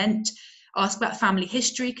event. Ask about family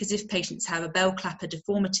history, because if patients have a bell clapper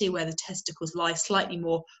deformity where the testicles lie slightly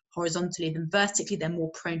more horizontally than vertically, they're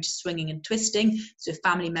more prone to swinging and twisting. So if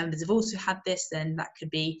family members have also had this, then that could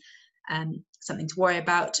be something to worry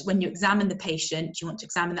about. When you examine the patient, you want to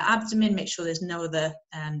examine the abdomen, make sure there's no other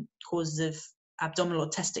causes of abdominal or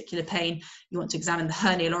testicular pain. You want to examine the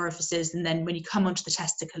hernial orifices, and then when you come onto the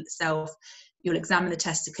testicle itself, you'll examine the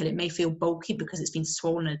testicle. It may feel bulky because it's been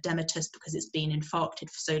swollen, edematous because it's been infarcted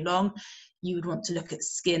for so long. You would want to look at the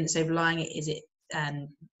skin that's overlying it.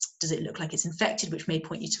 Does it look like it's infected, which may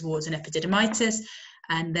point you towards an epididymitis?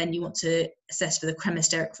 And then you want to assess for the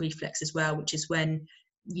cremasteric reflex as well, which is when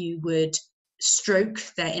you would stroke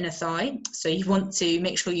their inner thigh. So you want to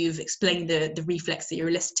make sure you've explained the reflex that you're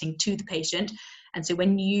eliciting to the patient. And so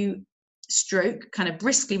when you stroke kind of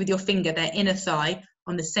briskly with your finger their inner thigh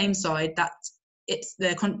on the same side, it's the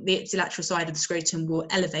ipsilateral side of the scrotum will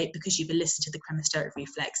elevate because you've elicited the cremasteric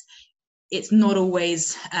reflex. It's not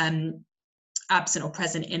always absent or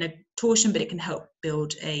present in a torsion, but it can help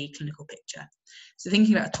build a clinical picture. So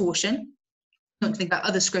thinking about a torsion, you want to think about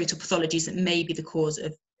other scrotal pathologies that may be the cause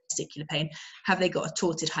of testicular pain. Have they got a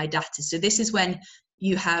torted hydatis? So this is when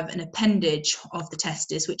you have an appendage of the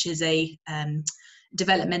testis, which is a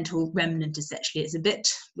developmental remnant essentially. It's a bit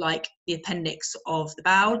like the appendix of the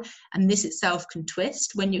bowel, and this itself can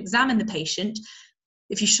twist. When you examine the patient,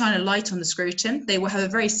 if you shine a light on the scrotum, they will have a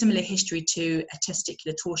very similar history to a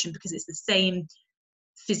testicular torsion because it's the same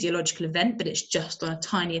physiological event, but it's just on a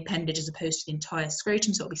tiny appendage as opposed to the entire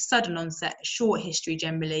scrotum. So it'll be sudden onset, a short history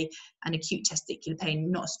generally, and acute testicular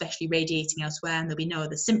pain, not especially radiating elsewhere, and there'll be no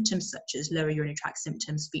other symptoms such as lower urinary tract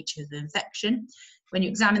symptoms, features of infection. When you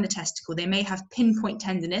examine the testicle, they may have pinpoint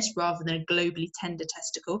tenderness rather than a globally tender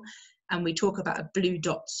testicle, and we talk about a blue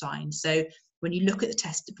dot sign. So when you look at the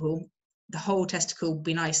testicle, the whole testicle will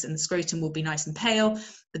be nice and the scrotum will be nice and pale,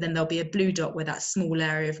 but then there'll be a blue dot where that small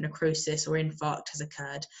area of necrosis or infarct has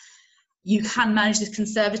occurred. You can manage this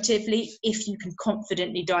conservatively if you can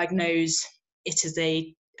confidently diagnose it as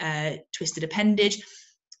a twisted appendage.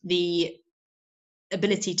 The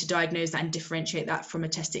ability to diagnose that and differentiate that from a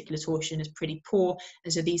testicular torsion is pretty poor,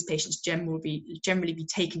 and so these patients generally be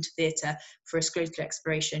taken to theatre for a scrotal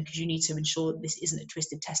exploration, because you need to ensure that this isn't a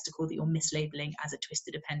twisted testicle that you're mislabeling as a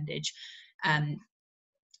twisted appendage.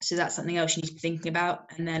 So that's something else you need to be thinking about.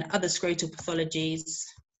 And then other scrotal pathologies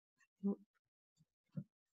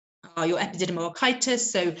are your epididymoarchitis.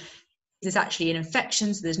 So there's actually an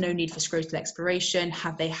infection, so there's no need for scrotal exploration.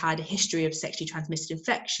 Have they had a history of sexually transmitted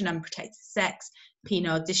infection, unprotected sex,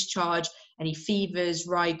 penile discharge, any fevers,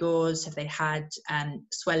 rigors? Have they had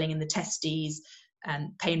swelling in the testes,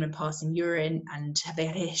 pain when passing urine, and have they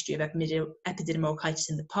had a history of epididymoarchitis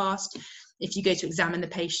in the past? If you go to examine the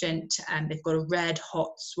patient and they've got a red,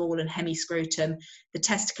 hot, swollen hemiscrotum, the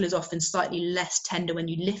testicle is often slightly less tender when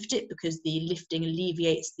you lift it because the lifting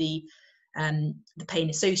alleviates the pain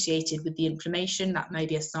associated with the inflammation. That may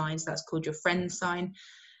be a sign, so that's called your friend sign.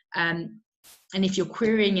 And if you're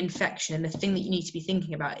querying infection, the thing that you need to be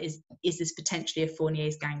thinking about is this potentially a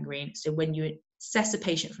Fournier's gangrene? So when you assess a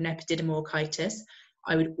patient for an epididymoarchitis,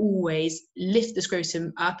 I would always lift the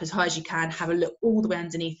scrotum up as high as you can, have a look all the way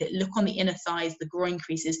underneath it, look on the inner thighs, the groin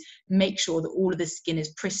creases, make sure that all of the skin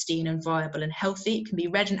is pristine and viable and healthy. It can be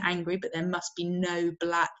red and angry, but there must be no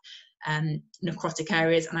black necrotic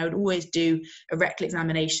areas. And I would always do a rectal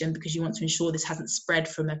examination because you want to ensure this hasn't spread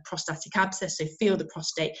from a prostatic abscess. So feel the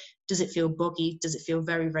prostate. Does it feel boggy? Does it feel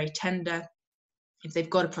very, very tender? If they've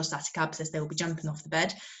got a prostatic abscess, they will be jumping off the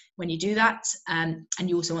bed when you do that. And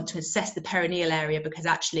you also want to assess the perineal area, because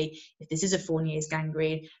actually, if this is a Fournier's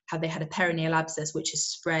gangrene, have they had a perineal abscess which has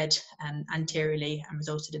spread anteriorly and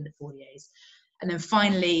resulted in the Fournier's? And then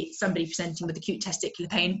finally, somebody presenting with acute testicular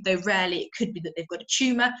pain, though rarely, it could be that they've got a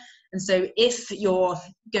tumour. And so if you're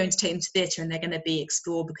going to take them to theatre and they're going to be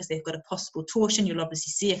explored because they've got a possible torsion, you'll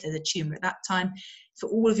obviously see if there's a tumour at that time. For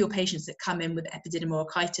all of your patients that come in with epididymal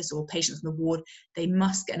orchitis or patients on the ward, they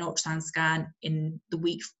must get an ultrasound scan in the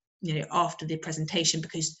week, after the presentation,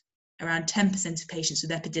 because around 10% of patients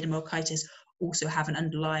with epididymal orchitis also have an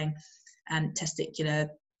underlying testicular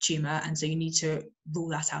tumour, and so you need to rule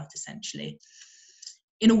that out essentially.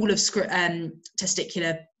 In all of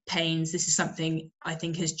testicular pains, this is something I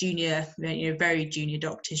think as junior, very junior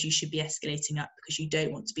doctors, you should be escalating up, because you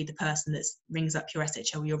don't want to be the person that rings up your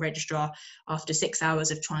SHL or your registrar after 6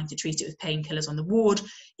 hours of trying to treat it with painkillers on the ward.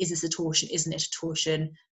 Is this a torsion? Isn't it a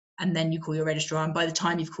torsion? And then you call your registrar, and by the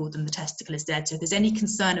time you've called them, the testicle is dead. So if there's any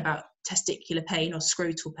concern about testicular pain or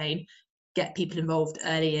scrotal pain, get people involved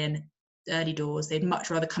early doors. They'd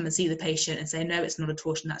much rather come and see the patient and say, no, it's not a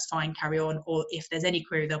torsion, that's fine, carry on. Or if there's any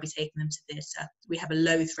query, they'll be taking them to theatre. We have a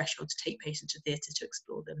low threshold to take patients to theatre to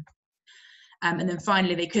explore them. And then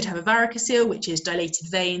finally, they could have a varicocele, which is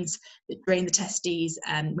dilated veins that drain the testes.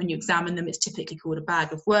 And when you examine them, it's typically called a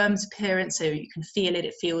bag of worms appearance. So you can feel it,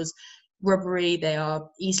 it feels rubbery, they are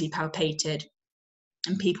easily palpated.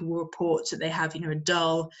 And people will report that they have, a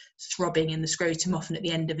dull throbbing in the scrotum, often at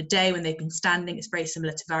the end of a day when they've been standing. It's very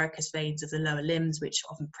similar to varicose veins of the lower limbs, which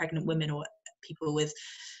often pregnant women or people with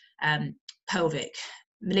pelvic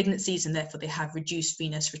malignancies, and therefore they have reduced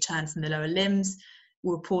venous return from the lower limbs,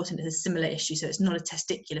 will report it as a similar issue. So it's not a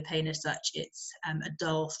testicular pain as such, it's a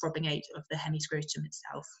dull throbbing ache of the hemiscrotum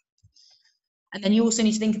itself. And then you also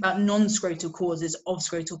need to think about non-scrotal causes of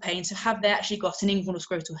scrotal pain. So have they actually got an inguinal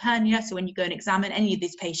scrotal hernia? So when you go and examine any of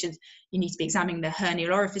these patients, you need to be examining their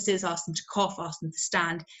hernial orifices, ask them to cough, ask them to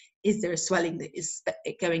stand. Is there a swelling that is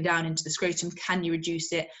going down into the scrotum? Can you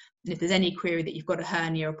reduce it? And if there's any query that you've got a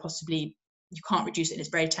hernia or possibly you can't reduce it and it's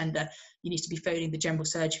very tender, you need to be phoning the general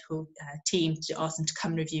surgical team to ask them to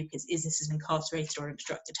come and review, because is this an incarcerated or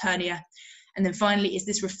obstructed hernia? And then finally, is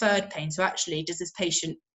this referred pain? So actually, does this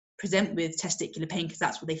patient present with testicular pain because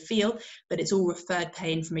that's what they feel, but it's all referred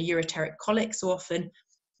pain from a ureteric colic? So often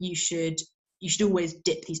you should always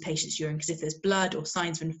dip these patients' urine, because if there's blood or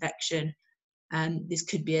signs of infection, this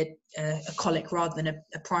could be a colic rather than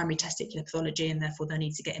a primary testicular pathology, and therefore they'll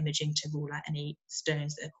need to get imaging to rule out any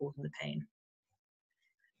stones that are causing the pain.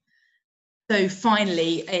 So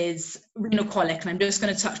finally is renal colic, and I'm just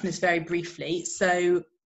going to touch on this very briefly. So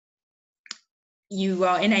you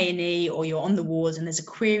are in A&E or you're on the wards and there's a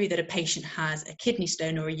query that a patient has a kidney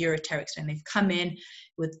stone or a ureteric stone. They've come in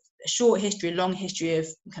with a short history, a long history of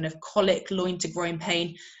kind of colic, loin to groin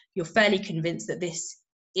pain. You're fairly convinced that this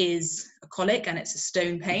is a colic and it's a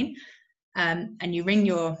stone pain. And you ring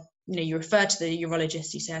you refer to the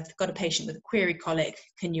urologist, you say, I've got a patient with a query colic,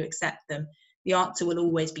 can you accept them? The answer will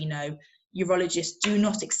always be no. Urologists do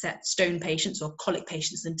not accept stone patients or colic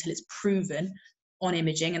patients until it's proven on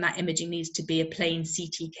imaging, and that imaging needs to be a plain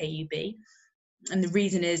CT KUB. And the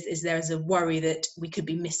reason is there is a worry that we could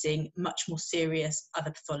be missing much more serious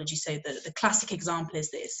other pathology. So the classic example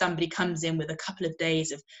is that if somebody comes in with a couple of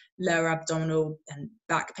days of lower abdominal and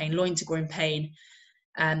back pain, loin to groin pain,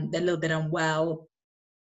 and they're a little bit unwell,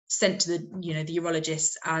 sent to the urologist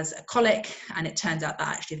as a colic, and it turns out that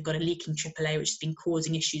actually they've got a leaking AAA which has been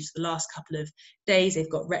causing issues for the last couple of days.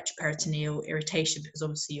 They've got retroperitoneal irritation because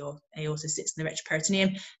obviously your aorta sits in the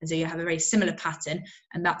retroperitoneum, and so you have a very similar pattern,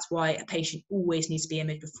 and that's why a patient always needs to be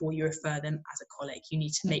imaged before you refer them as a colic. You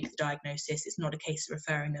need to make the diagnosis. It's not a case of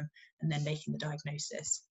referring them and then making the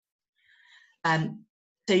diagnosis.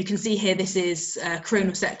 So you can see here, this is a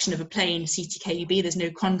coronal section of a plain CT-KUB. There's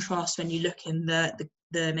no contrast when you look in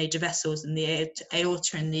the major vessels and the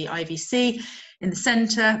aorta and the IVC in the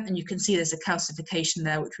center, and you can see there's a calcification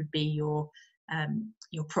there, which would be your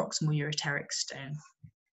proximal ureteric stone.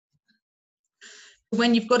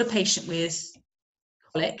 When you've got a patient with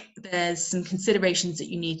colic, there's some considerations that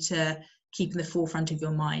you need to keep in the forefront of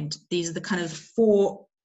your mind. These are the kind of 4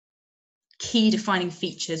 key defining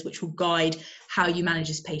features which will guide how you manage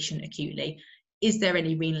this patient acutely. Is there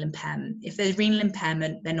any renal impairment? If there's renal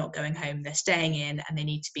impairment, they're not going home, they're staying in and they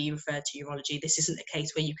need to be referred to urology. This isn't a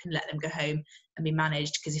case where you can let them go home and be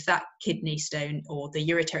managed, because if that kidney stone or the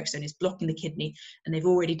ureteric stone is blocking the kidney and they've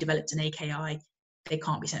already developed an AKI, they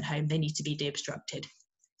can't be sent home, they need to be deobstructed.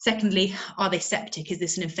 Secondly, are they septic? Is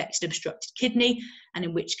this an infected obstructed kidney? And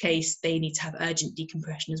in which case they need to have urgent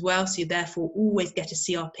decompression as well. So you therefore always get a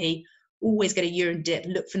CRP, always get a urine dip,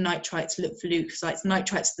 look for nitrites, look for leukocytes.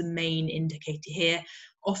 Nitrites are the main indicator here.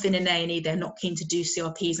 Often in A&E, they're not keen to do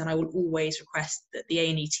CRPs, and I will always request that the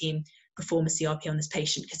A&E team perform a CRP on this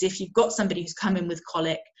patient, because if you've got somebody who's come in with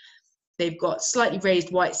colic they've got slightly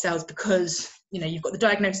raised white cells because, you've got the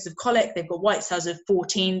diagnosis of colic, they've got white cells of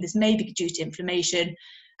 14, this may be due to inflammation,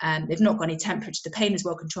 they've not got any temperature, the pain is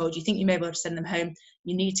well controlled, you think you may be able to send them home,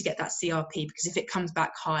 you need to get that CRP, because if it comes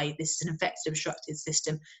back high, this is an infected obstructed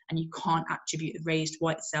system, and you can't attribute the raised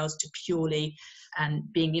white cells to purely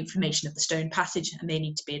being inflammation of the stone passage, and they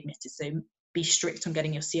need to be admitted. So be strict on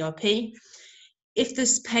getting your CRP. If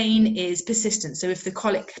this pain is persistent, so if the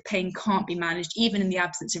colic pain can't be managed, even in the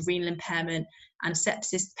absence of renal impairment and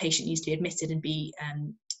sepsis, the patient needs to be admitted and be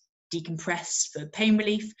decompressed for pain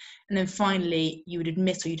relief. And then finally, you would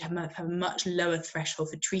admit, or you'd have a much lower threshold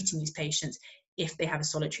for treating these patients if they have a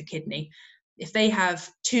solitary kidney. If they have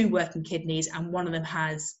 2 working kidneys and one of them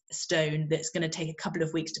has a stone that's going to take a couple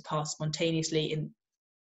of weeks to pass spontaneously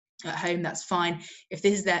at home, that's fine. If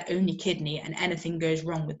this is their only kidney and anything goes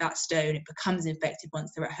wrong with that stone, it becomes infected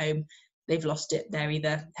once they're at home, they've lost it, they're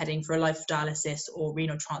either heading for a life dialysis or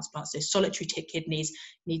renal transplant. So solitary kidneys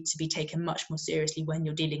need to be taken much more seriously when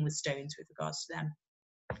you're dealing with stones with regards to them.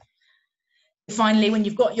 Finally, when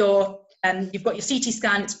you've got your CT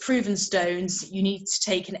scan, it's proven stones, you need to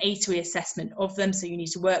take an A to E assessment of them. So you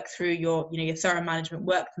need to work through your thorough management,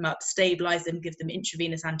 work them up, stabilize them, give them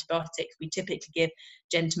intravenous antibiotics. We typically give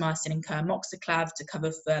gentamicin and kermoxiclav to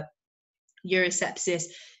cover for urosepsis.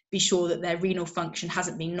 Be sure that their renal function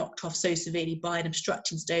hasn't been knocked off so severely by an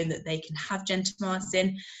obstructing stone that they can have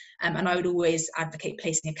gentamicin. And I would always advocate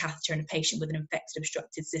placing a catheter in a patient with an infected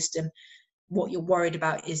obstructed system. What you're worried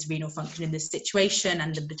about is renal function in this situation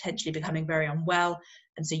and them potentially becoming very unwell.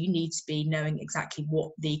 And so you need to be knowing exactly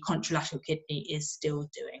what the contralateral kidney is still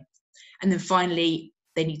doing. And then finally,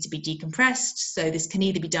 they need to be decompressed. So this can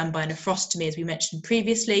either be done by nephrostomy, as we mentioned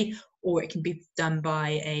previously, or it can be done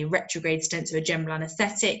by a retrograde stent, so a general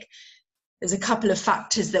anaesthetic. There's a couple of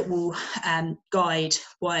factors that will guide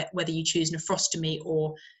whether you choose nephrostomy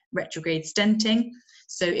or retrograde stenting.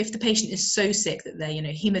 So if the patient is so sick that they're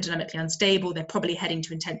hemodynamically unstable, they're probably heading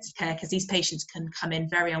to intensive care, because these patients can come in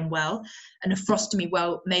very unwell. And nephrostomy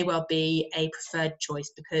may well be a preferred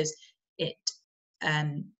choice because it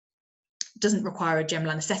doesn't require a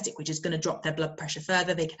general anaesthetic, which is going to drop their blood pressure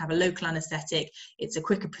further. They can have a local anaesthetic, it's a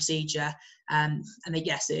quicker procedure, and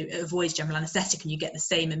it avoids general anaesthetic and you get the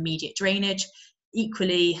same immediate drainage.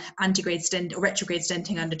 Equally, antegrade stent or retrograde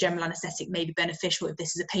stenting under general anaesthetic may be beneficial if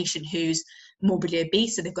this is a patient who's morbidly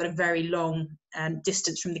obese, so they've got a very long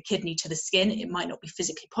distance from the kidney to the skin. It might not be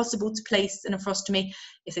physically possible to place a nephrostomy.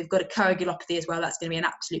 If they've got a coagulopathy as well, that's going to be an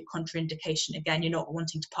absolute contraindication. Again, you're not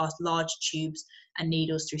wanting to pass large tubes and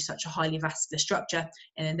needles through such a highly vascular structure,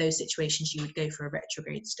 and in those situations you would go for a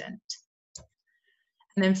retrograde stent.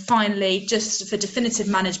 And then finally, just for definitive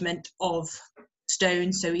management of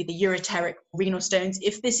stones, so either ureteric or renal stones,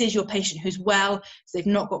 if this is your patient who's well, so they've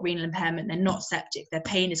not got renal impairment, they're not septic, their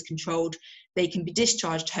pain is controlled, they can be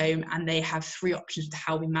discharged home, and they have 3 options to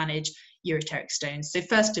how we manage ureteric stones. So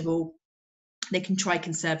first of all, they can try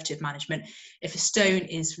conservative management. If a stone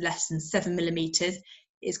is less than 7 millimeters,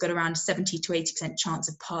 it's got around 70 to 80% chance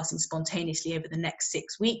of passing spontaneously over the next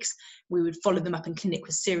 6 weeks. We would follow them up in clinic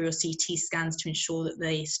with serial CT scans to ensure that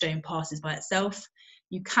the stone passes by itself.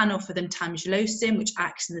 You can offer them tamsulosin, which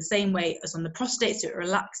acts in the same way as on the prostate, so it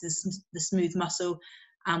relaxes the smooth muscle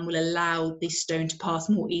and will allow the stone to pass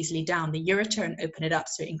more easily down the ureter and open it up,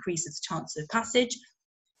 so it increases the chance of passage.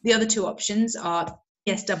 The other 2 options are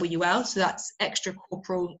ESWL, so that's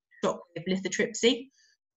extracorporeal shockwave lithotripsy.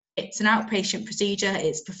 It's an outpatient procedure.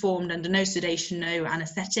 It's performed under no sedation, no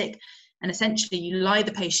anaesthetic, and essentially you lie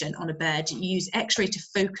the patient on a bed, you use X-ray to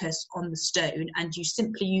focus on the stone, and you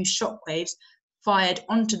simply use shockwaves fired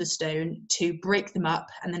onto the stone to break them up.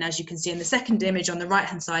 And then, as you can see in the second image on the right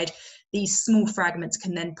hand side, these small fragments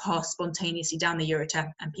can then pass spontaneously down the ureter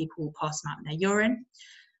and people will pass them out in their urine.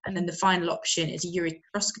 And then the final option is a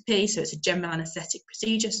ureteroscopy, so it's a general anaesthetic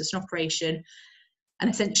procedure, so it's an operation, and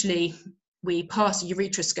essentially we pass a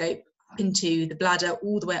ureteroscope up into the bladder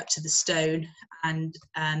all the way up to the stone, and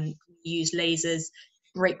use lasers,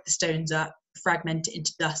 break the stones up, fragment it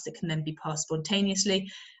into dust that can then be passed spontaneously.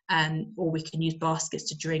 Or we can use baskets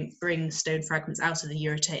to bring stone fragments out of the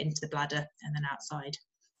ureter into the bladder and then outside.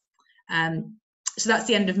 So that's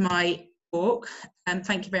the end of my talk.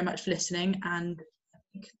 Thank you very much for listening, and I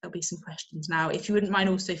think there'll be some questions now. If you wouldn't mind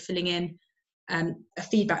also filling in a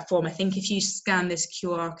feedback form, I think if you scan this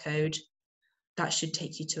QR code, that should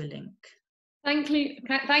take you to a link. Thank you,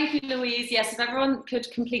 Louise. Yes, if everyone could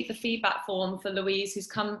complete the feedback form for Louise, who's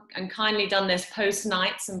come and kindly done this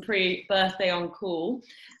post-nights and pre-birthday on call.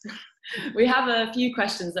 We have a few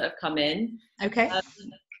questions that have come in. Okay.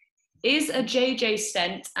 Is a JJ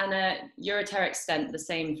stent and a ureteric stent the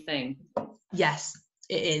same thing? Yes,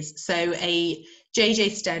 it is. So a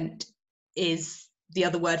JJ stent is the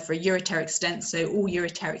other word for a ureteric stent. So all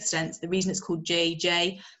ureteric stents, the reason it's called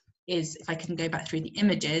JJ is, if I can go back through the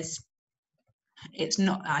images, it's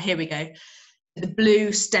not, here we go. The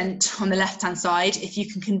blue stent on the left-hand side, if you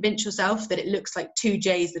can convince yourself that it looks like two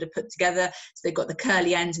J's that are put together, so they've got the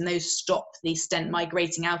curly ends and those stop the stent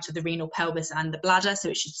migrating out of the renal pelvis and the bladder, so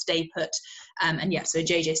it should stay put. And yeah, so a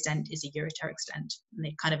JJ stent is a ureteric stent, and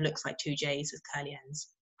it kind of looks like two J's with curly ends.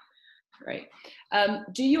 Great.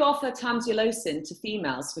 Do you offer tamsulosin to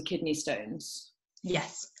females for kidney stones?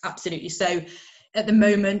 Yes, absolutely. So at the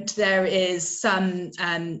moment, there is some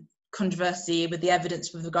controversy with the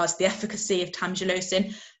evidence with regards to the efficacy of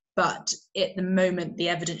tamsulosin, but at the moment the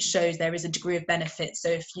evidence shows there is a degree of benefit. So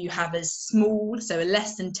if you have a small, so a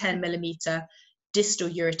less than 10 millimeter distal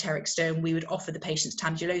ureteric stone, we would offer the patients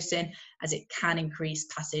tamsulosin, as it can increase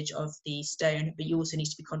passage of the stone, but you also need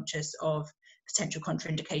to be conscious of potential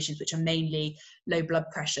contraindications, which are mainly low blood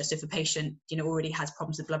pressure. So if a patient, already has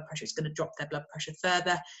problems with blood pressure, it's going to drop their blood pressure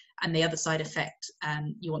further. And the other side effect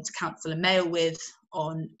you want to counsel a male with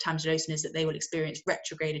on tamsulosin is that they will experience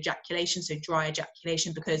retrograde ejaculation, so dry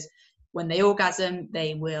ejaculation, because when they orgasm,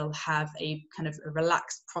 they will have a kind of a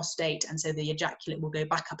relaxed prostate, and so the ejaculate will go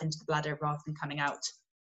back up into the bladder rather than coming out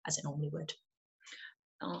as it normally would.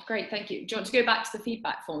 Oh, great, thank you. Do you want to go back to the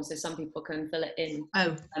feedback form so some people can fill it in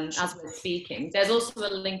as we're speaking? There's also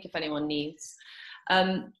a link if anyone needs.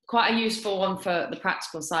 Quite a useful one for the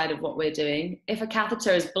practical side of what we're doing. If a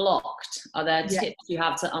catheter is blocked, are there tips you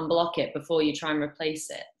have to unblock it before you try and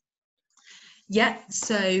replace it? Yeah,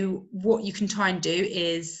 so what you can try and do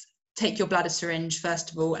is take your bladder syringe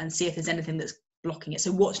first of all and see if there's anything that's blocking it.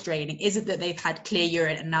 So what's draining? Is it that they've had clear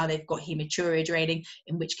urine and now they've got haematuria draining,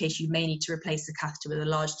 in which case you may need to replace the catheter with a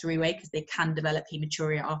large three-way, because they can develop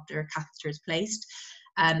haematuria after a catheter is placed.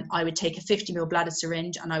 I would take a 50 ml bladder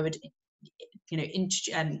syringe and I would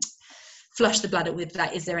flush the bladder with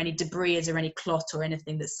that. Is there any debris? Is there any clot or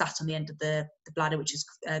anything that's sat on the end of the bladder, which is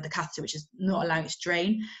the catheter, which is not allowing it to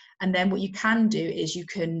drain? And then what you can do is you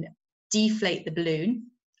can deflate the balloon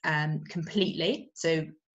completely. So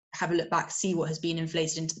have a look back, see what has been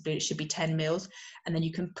inflated into the balloon. It should be 10 mils. And then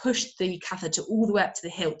you can push the catheter all the way up to the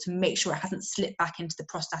hilt to make sure it hasn't slipped back into the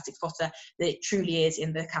prostatic fossa, that it truly is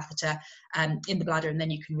in the catheter in the bladder, and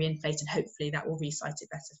then you can reinflate, and hopefully that will resite it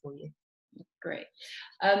better for you. Great.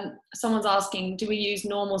 Someone's asking, do we use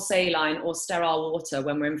normal saline or sterile water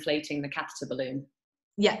when we're inflating the catheter balloon?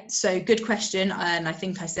 Yeah, so good question. And I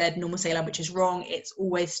think I said normal saline, which is wrong. It's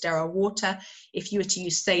always sterile water. If you were to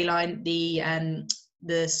use saline,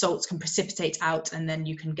 the salts can precipitate out, and then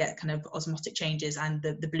you can get kind of osmotic changes, and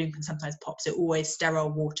the balloon can sometimes pop. So always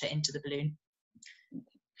sterile water into the balloon.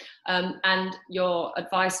 And your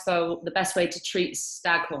advice for the best way to treat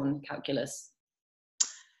staghorn calculus?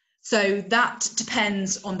 So that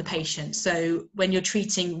depends on the patient. So when you're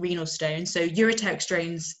treating renal stones, so ureteric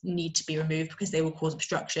stones need to be removed because they will cause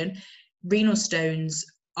obstruction. Renal stones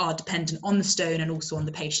are dependent on the stone and also on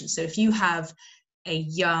the patient. So if you have a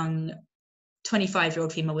young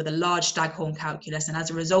 25-year-old female with a large staghorn calculus, and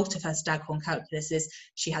as a result of her staghorn calculus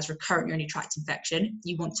she has recurrent urinary tract infection,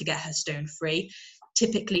 you want to get her stone free.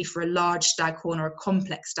 Typically for a large staghorn or a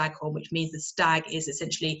complex staghorn, which means the stag is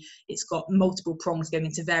essentially, it's got multiple prongs going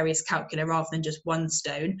into various calcula rather than just one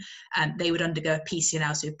stone, they would undergo a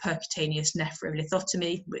PCNL, so percutaneous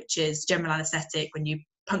nephrolithotomy, which is general anaesthetic when you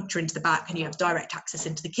puncture into the back and you have direct access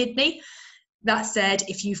into the kidney. That said,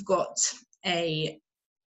 if you've got a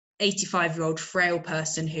 85-year-old frail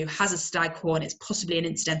person who has a staghorn, it's possibly an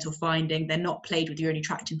incidental finding, they're not plagued with urinary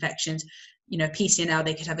tract infections, PCNL,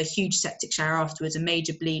 they could have a huge septic shower afterwards, a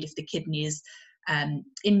major bleed if the kidney is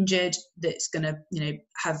injured, that's going to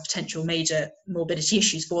have potential major morbidity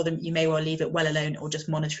issues for them. You may well leave it well alone or just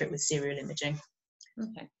monitor it with serial imaging.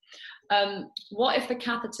 Okay. What if the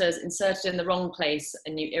catheter is inserted in the wrong place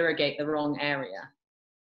and you irrigate the wrong area?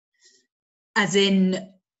 As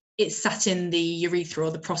in, it's sat in the urethra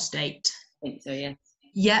or the prostate? I think so, yeah.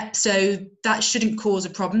 Yeah, so that shouldn't cause a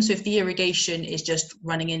problem. So if the irrigation is just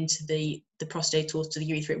running into the prostate or to the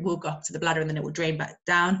urethra, it will go up to the bladder and then it will drain back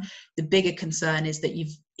down. The bigger concern is that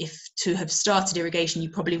if to have started irrigation, you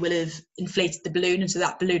probably will have inflated the balloon, and so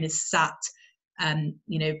that balloon is sat,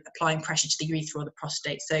 applying pressure to the urethra or the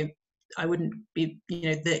prostate. So I wouldn't be,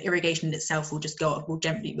 the irrigation itself will just go up,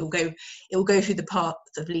 it will go through the path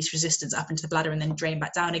of least resistance up into the bladder and then drain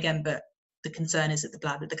back down again. But the concern is that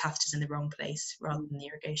the catheter's in the wrong place rather than the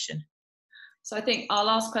irrigation. So I think our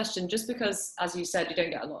last question, just because, as you said, you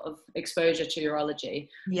don't get a lot of exposure to urology,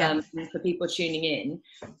 for people tuning in,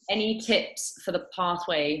 any tips for the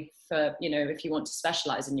pathway for, if you want to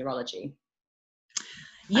specialise in urology?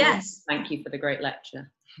 Yes. And thank you for the great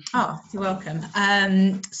lecture. Oh, you're welcome.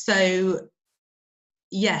 So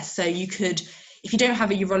yes, so you could, if you don't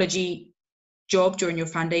have a urology job during your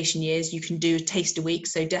foundation years, you can do a taste a week.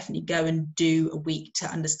 So definitely go and do a week to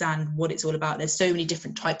understand what it's all about. There's so many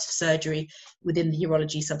different types of surgery within the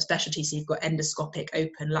urology subspecialty. So you've got endoscopic,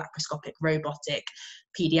 open, laparoscopic, robotic,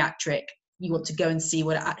 pediatric. You want to go and see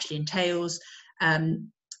what it actually entails.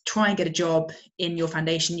 Try and get a job in your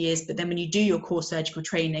foundation years, but then when you do your core surgical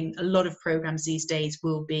training, a lot of programs these days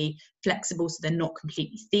will be flexible, so they're not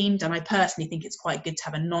completely themed. And I personally think it's quite good to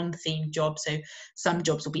have a non-themed job. So some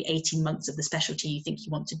jobs will be 18 months of the specialty you think you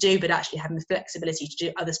want to do, but actually having the flexibility to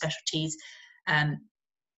do other specialties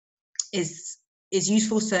is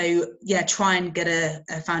useful. So yeah, try and get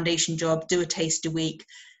a foundation job, do a taste a week.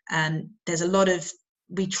 There's a lot of,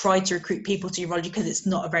 we try to recruit people to urology because it's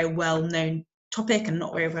not a very well-known topic and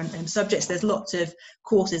not very well-known subjects. There's lots of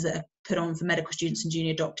courses that are put on for medical students and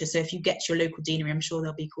junior doctors. So if you get to your local deanery, I'm sure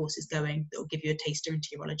there'll be courses going that will give you a taster into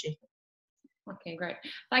urology. Okay, great.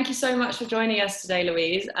 Thank you so much for joining us today,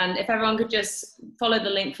 Louise. And if everyone could just follow the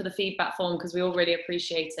link for the feedback form, because we all really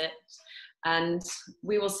appreciate it. And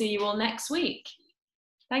we will see you all next week.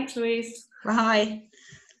 Thanks, Louise. Bye.